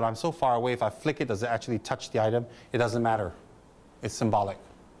 oh, but I'm so far away. If I flick it, does it actually touch the item? It doesn't matter. It's symbolic.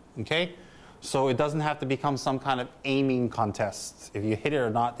 Okay? So it doesn't have to become some kind of aiming contest. If you hit it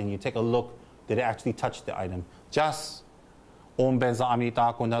or not, then you take a look. Did it actually touch the item? Just Om Benza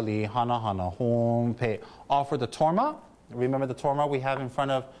Amita Kundali Hana Hana Hom Pe. Offer the Torma. Remember the Torma we have in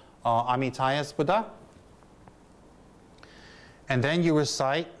front of Amitayus Buddha? And then you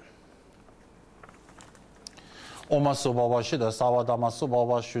recite Oma Subhava Shida Sawadama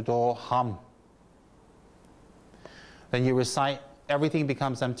Subhava Shudo Ham. Then you recite, everything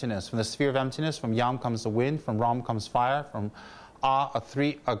becomes emptiness. From the sphere of emptiness, from Yam comes the wind, from Ram comes fire, from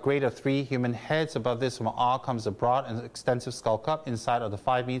a grade of 3 human heads. Above this, from A comes a broad and extensive skull cup. Inside are the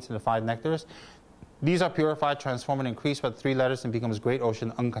 5 meats and the 5 nectars. These are purified, transformed, and increased by the 3 letters and becomes great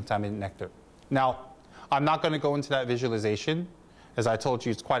ocean uncontaminated nectar. Now, I'm not going to go into that visualization. As I told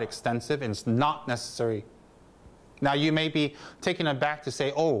you, it's quite extensive and it's not necessary. Now, you may be taken aback to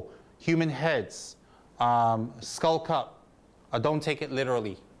say, oh, human heads, skull cup. Don't take it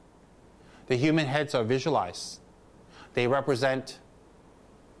literally. The human heads are visualized. They represent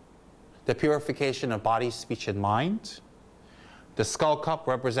the purification of body, speech, and mind. The skull cup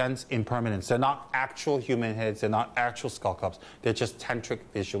represents impermanence. They're not actual human heads. They're not actual skull cups. They're just tantric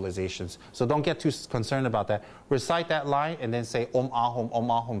visualizations. So don't get too concerned about that. Recite that line and then say Om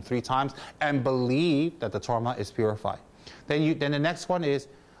Ahom 3 times and believe that the Torma is purified. Then the next one is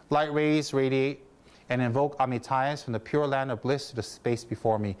light rays radiate and invoke Amitayus from the pure land of bliss to the space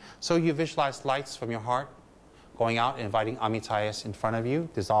before me. So you visualize lights from your heart going out, inviting Amitayus in front of you,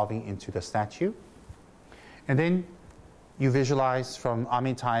 dissolving into the statue. And then you visualize from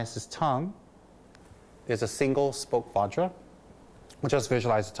Amitayus' tongue, there's a single spoke vajra. Just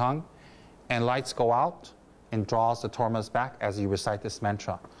visualize the tongue, and lights go out and draws the tormas back as you recite this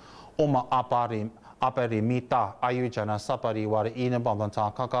mantra. Oma aparimita ayujana sapariwara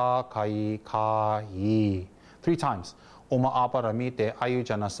inabamanta kaka kai kai. 3 times. Oma aparamite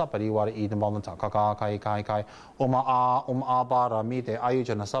ayujana sapariwara inabamanta kaka kai kai kai. Oma aparamite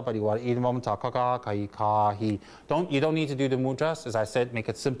ayujana sapariwara inabamanta kaka kai kai. You don't need to do the mudras. As I said, make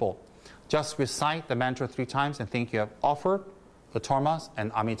it simple. Just recite the mantra 3 times and think you have offered the tormas,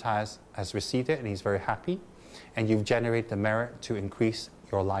 and Amitayus has received it, and he's very happy. And you've generated the merit to increase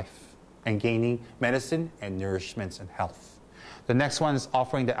your life and gaining medicine and nourishments and health. The next one is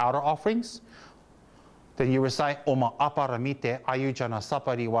offering the outer offerings. Then you recite Oma aparamite ayujana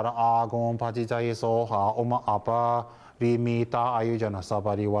sapari wara agom pajijaye soha Oma aparimita ayujana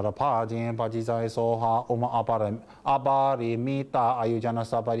sapari wara pajin pajijaye soha Oma aparimita ayujana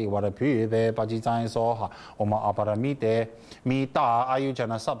sapari wara pyube pajijaye soha Oma aparamite mita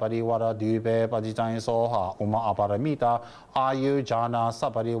ayujana sapari wara dyube pajijaye soha Oma aparamita ayujana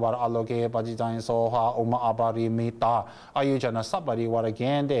sapari wara aloke pajijaye soha Oma aparimita ayujana sapari wara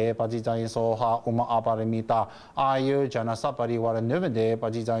gende pajijaye soha Oma aparimita ayujana sapari wara nuvende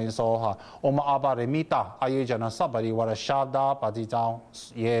pajijaye soha Oma aparimita ayujana sapari wara shabda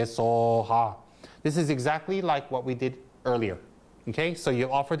pajijaye soha. This is exactly like what we did earlier. Okay, so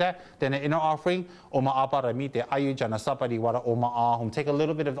you offer that, then an inner offering, Oma aparamite ayujana sapari wara Oma ahum. Take a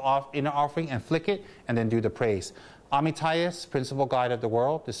little bit of the inner offering and flick it, and then do the praise. Amitayus, principal guide of the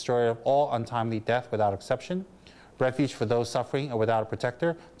world, destroyer of all untimely death without exception, refuge for those suffering or without a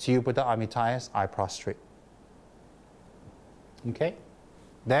protector, to you, Buddha Amitayus, I prostrate. Okay?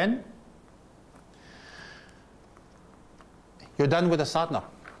 Then, you're done with the sadhana.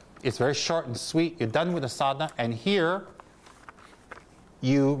 It's very short and sweet. You're done with the sadhana, and here,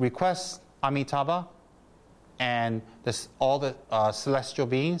 you request Amitabha and all the celestial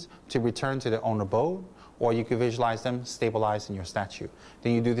beings to return to their own abode, or you can visualize them stabilized in your statue.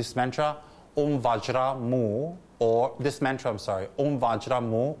 Then you do this mantra, Om Vajra Mu, or this mantra, Om Vajra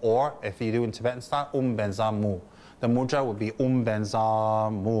Mu, or if you do in Tibetan style, Om Benza Mu. The mudra would be Om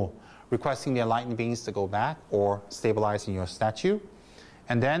Benza Mu, requesting the enlightened beings to go back or stabilize in your statue.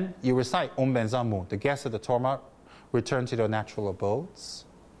 And then you recite Om Benza Mu, the guests of the Torma return to their natural abodes.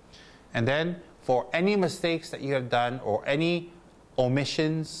 And then for any mistakes that you have done or any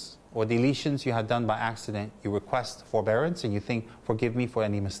omissions or deletions you have done by accident, you request forbearance and you think, forgive me for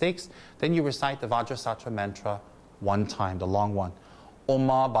any mistakes. Then you recite the Vajrasattva mantra 1 time, the long one.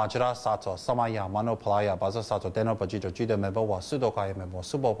 Oma Vajra Sato, Samaya, Mano Palaya, Baza Sato, Deno Bajito, Juda Mebo, Sudokaya Mebo,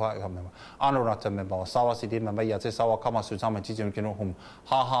 Subopa Mebo, Anurata Mebo, Sawasidi Meba, Yate Sawa Kama Sutama Jijim Kinuhum,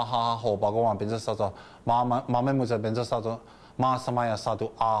 Ha Ha Ha Ho, Bagawan, Benza Sato, Mamemuza Benza Sato, Ma Samaya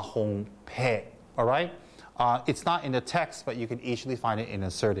Sato, Ahong Pe. Alright? It's not in the text, but you can easily find it and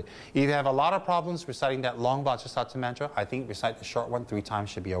insert it. If you have a lot of problems reciting that long Vajrasattva mantra, I think recite the short one 3 times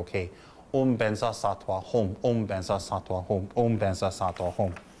should be okay. Om Benza Satwa Hom, Om Benza Satwa Hom, Om Benza Satwa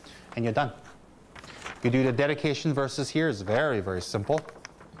Hom. And you're done. You do the dedication verses here. It's very, very simple.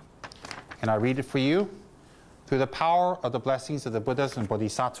 And I read it for you. Through the power of the blessings of the Buddhas and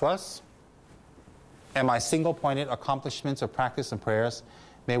Bodhisattvas, and my single-pointed accomplishments of practice and prayers,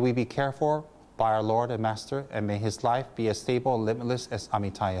 may we be careful by our Lord and Master, and may his life be as stable and limitless as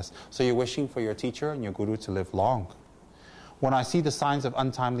Amitayus. So you're wishing for your teacher and your guru to live long. When I see the signs of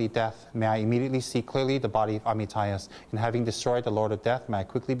untimely death, may I immediately see clearly the body of Amitayus, and having destroyed the Lord of Death, may I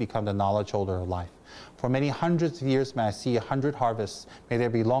quickly become the knowledge holder of life. For many hundreds of years, may I see 100 harvests. May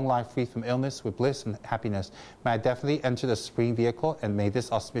there be long life free from illness with bliss and happiness. May I definitely enter the Supreme Vehicle, and may this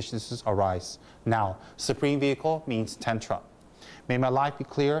auspiciousness arise. Now, Supreme Vehicle means Tantra. May my life be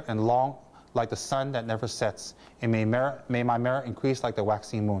clear and long like the sun that never sets, and may my merit increase like the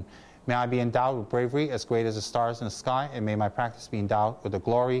waxing moon. May I be endowed with bravery as great as the stars in the sky, and may my practice be endowed with the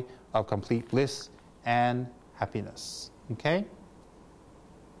glory of complete bliss and happiness. Okay?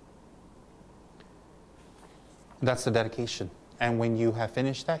 That's the dedication. And when you have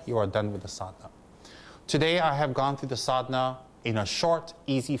finished that, you are done with the sadhana. Today I have gone through the sadhana in a short,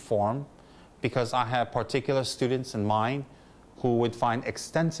 easy form because I have particular students in mind who would find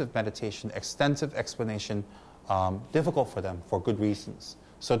extensive meditation, extensive explanation difficult for them for good reasons.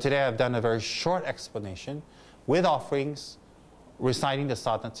 So today I've done a very short explanation with offerings, reciting the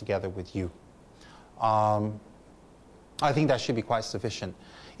sadhana together with you. I think that should be quite sufficient.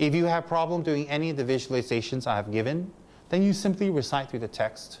 If you have problem doing any of the visualizations I have given, then you simply recite through the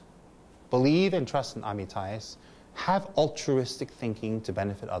text. Believe and trust in Amitayus. Have altruistic thinking to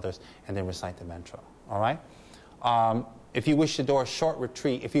benefit others, and then recite the mantra. All right? If you wish to do a short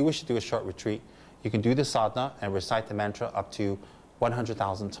retreat, you can do the sadhana and recite the mantra up to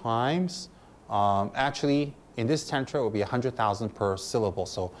 100,000 times. Actually, in this tantra, it will be 100,000 per syllable.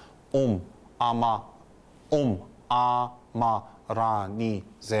 So, ama, ra, ni,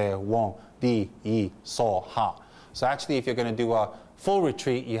 ze, won, di, yi, so, ha. So actually, if you're going to do a full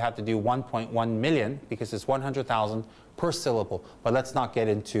retreat, you have to do 1.1 million because it's 100,000 per syllable. But let's not get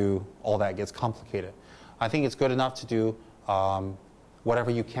into all that. It gets complicated. I think it's good enough to do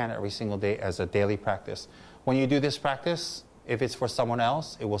whatever you can every single day as a daily practice. When you do this practice, if it's for someone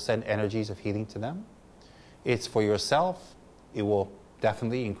else, it will send energies of healing to them. It's for yourself, it will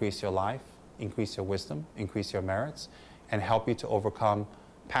definitely increase your life, increase your wisdom, increase your merits, and help you to overcome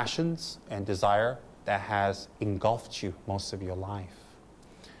passions and desire that has engulfed you most of your life.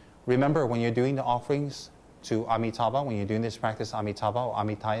 Remember, when you're doing the offerings to Amitabha, when you're doing this practice, Amitabha or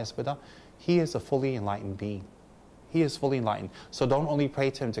Amitayus Buddha, he is a fully enlightened being. He is fully enlightened. So don't only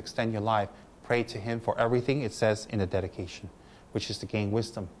pray to him to extend your life, pray to him for everything it says in the dedication, which is to gain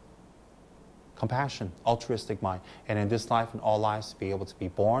wisdom, compassion, altruistic mind, and in this life and all lives to be able to be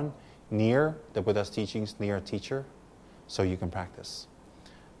born near the Buddha's teachings, near a teacher, so you can practice.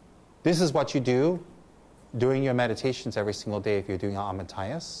 This is what you do during your meditations every single day if you're doing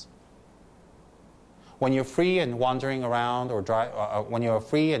Amitayus. When you're free and wandering around or when you're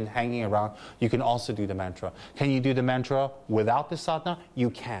free and hanging around, you can also do the mantra. Can you do the mantra without the sadhana?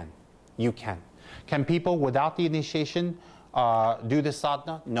 You can. You can. Can people without the initiation do the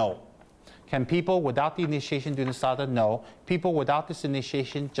sadhana? No. Can people without the initiation do the sadhana? No. People without this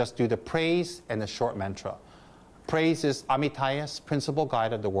initiation just do the praise and the short mantra. Praise is Amitayus, principal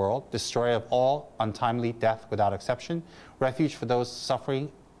guide of the world, destroyer of all untimely death without exception, refuge for those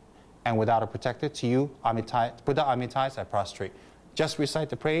suffering and without a protector. To you, Buddha Amitayus, I prostrate. Just recite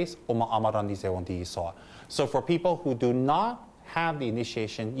the praise. So for people who do not have the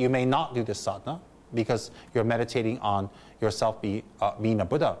initiation, you may not do the sadhana because you're meditating on yourself being a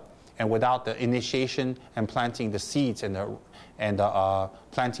Buddha. And without the initiation and planting the seeds and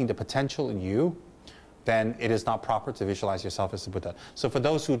planting the potential in you, then it is not proper to visualize yourself as a Buddha. So for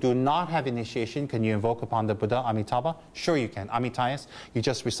those who do not have initiation, can you invoke upon the Buddha Amitabha? Sure you can. Amitayus, you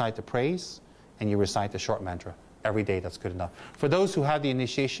just recite the praise and you recite the short mantra. Every day, that's good enough. For those who have the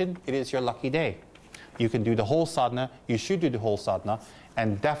initiation, it is your lucky day. You can do the whole sadhana, you should do the whole sadhana,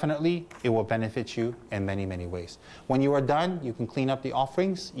 and definitely it will benefit you in many, many ways. When you are done, you can clean up the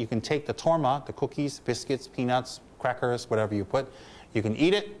offerings. You can take the torma, the cookies, biscuits, peanuts, crackers, whatever you put. You can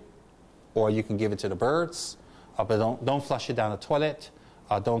eat it, or you can give it to the birds, but don't flush it down the toilet.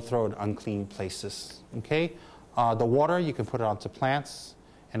 Don't throw it in unclean places. Okay? The water, you can put it onto plants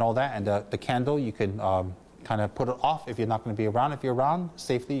and all that, and the candle, you can kind of put it off if you're not going to be around. If you're around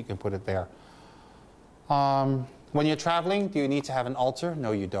safely, you can put it there. When you're traveling, do you need to have an altar?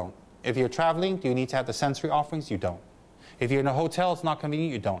 No, you don't. If you're traveling, do you need to have the sensory offerings? You don't. If you're in a hotel, it's not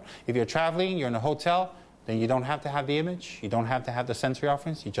convenient, you don't. If you're traveling, you're in a hotel, then you don't have to have the image, you don't have to have the sensory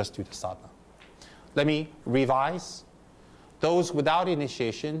offerings, you just do the sadhana. Let me revise. Those without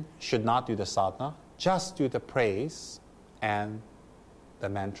initiation should not do the sadhana, just do the praise and the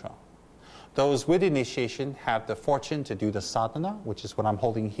mantra. Those with initiation have the fortune to do the sadhana, which is what I'm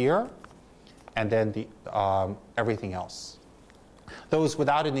holding here, and then everything else. Those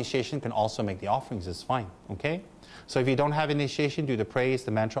without initiation can also make the offerings, it's fine, okay? So if you don't have initiation, do the praise,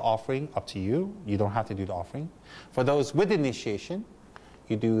 the mantra offering, up to you. You don't have to do the offering. For those with initiation,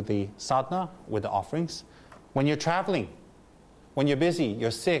 you do the sadhana with the offerings. When you're traveling, when you're busy,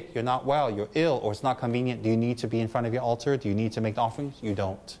 you're sick, you're not well, you're ill, or it's not convenient, do you need to be in front of your altar? Do you need to make the offerings? You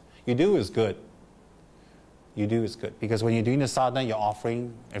don't. You do is good. You do is good. Because when you're doing the sadhana, you're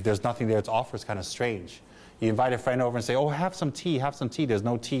offering, if there's nothing there to offer, it's kind of strange. You invite a friend over and say, oh, have some tea, have some tea. There's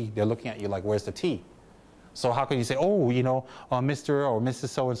no tea. They're looking at you like, where's the tea? So how can you say, oh, you know, Mr. or Mrs.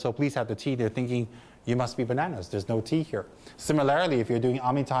 So-and-so, please have the tea. They're thinking, you must be bananas. There's no tea here. Similarly, if you're doing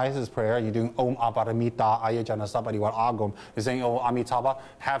Amitayus' prayer, you're doing Om Aparamita Ayajana Sabadiwar Agum, you're saying, oh, Amitabha,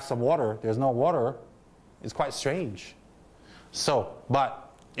 have some water. There's no water. It's quite strange. So,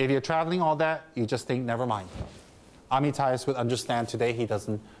 but if you're traveling all that, you just think, never mind. Amitayus would understand today he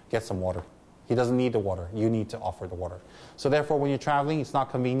doesn't get some water. He doesn't need the water. You need to offer the water. So therefore, when you're traveling, it's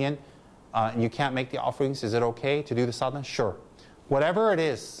not convenient, and you can't make the offerings. Is it okay to do the sadhana? Sure. Whatever it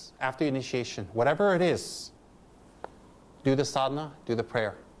is, after initiation, whatever it is, do the sadhana, do the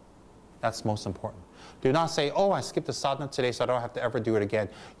prayer. That's most important. Do not say, oh, I skipped the sadhana today, so I don't have to ever do it again.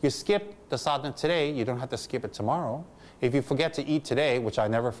 You skip the sadhana today, you don't have to skip it tomorrow. If you forget to eat today, which I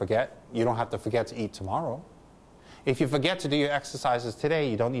never forget, you don't have to forget to eat tomorrow. If you forget to do your exercises today,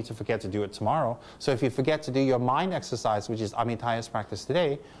 you don't need to forget to do it tomorrow. So if you forget to do your mind exercise, which is Amitayus practice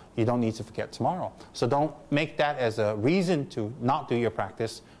today, you don't need to forget tomorrow. So don't make that as a reason to not do your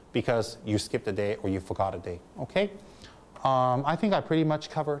practice because you skipped a day or you forgot a day. Okay? I think I pretty much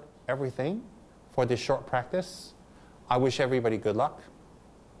covered everything for this short practice. I wish everybody good luck.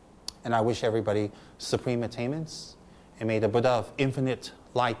 And I wish everybody supreme attainments. And may the Buddha of infinite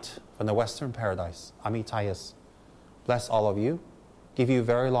light from the Western paradise, Amitayus, bless all of you, give you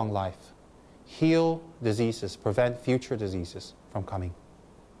very long life, heal diseases, prevent future diseases from coming.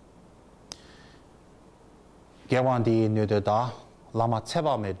 Gewandi nudada lama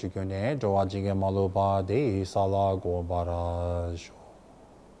tseba medjugune joajige maluba de sala gobarajo.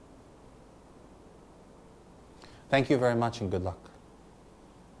 Thank you very much and good luck.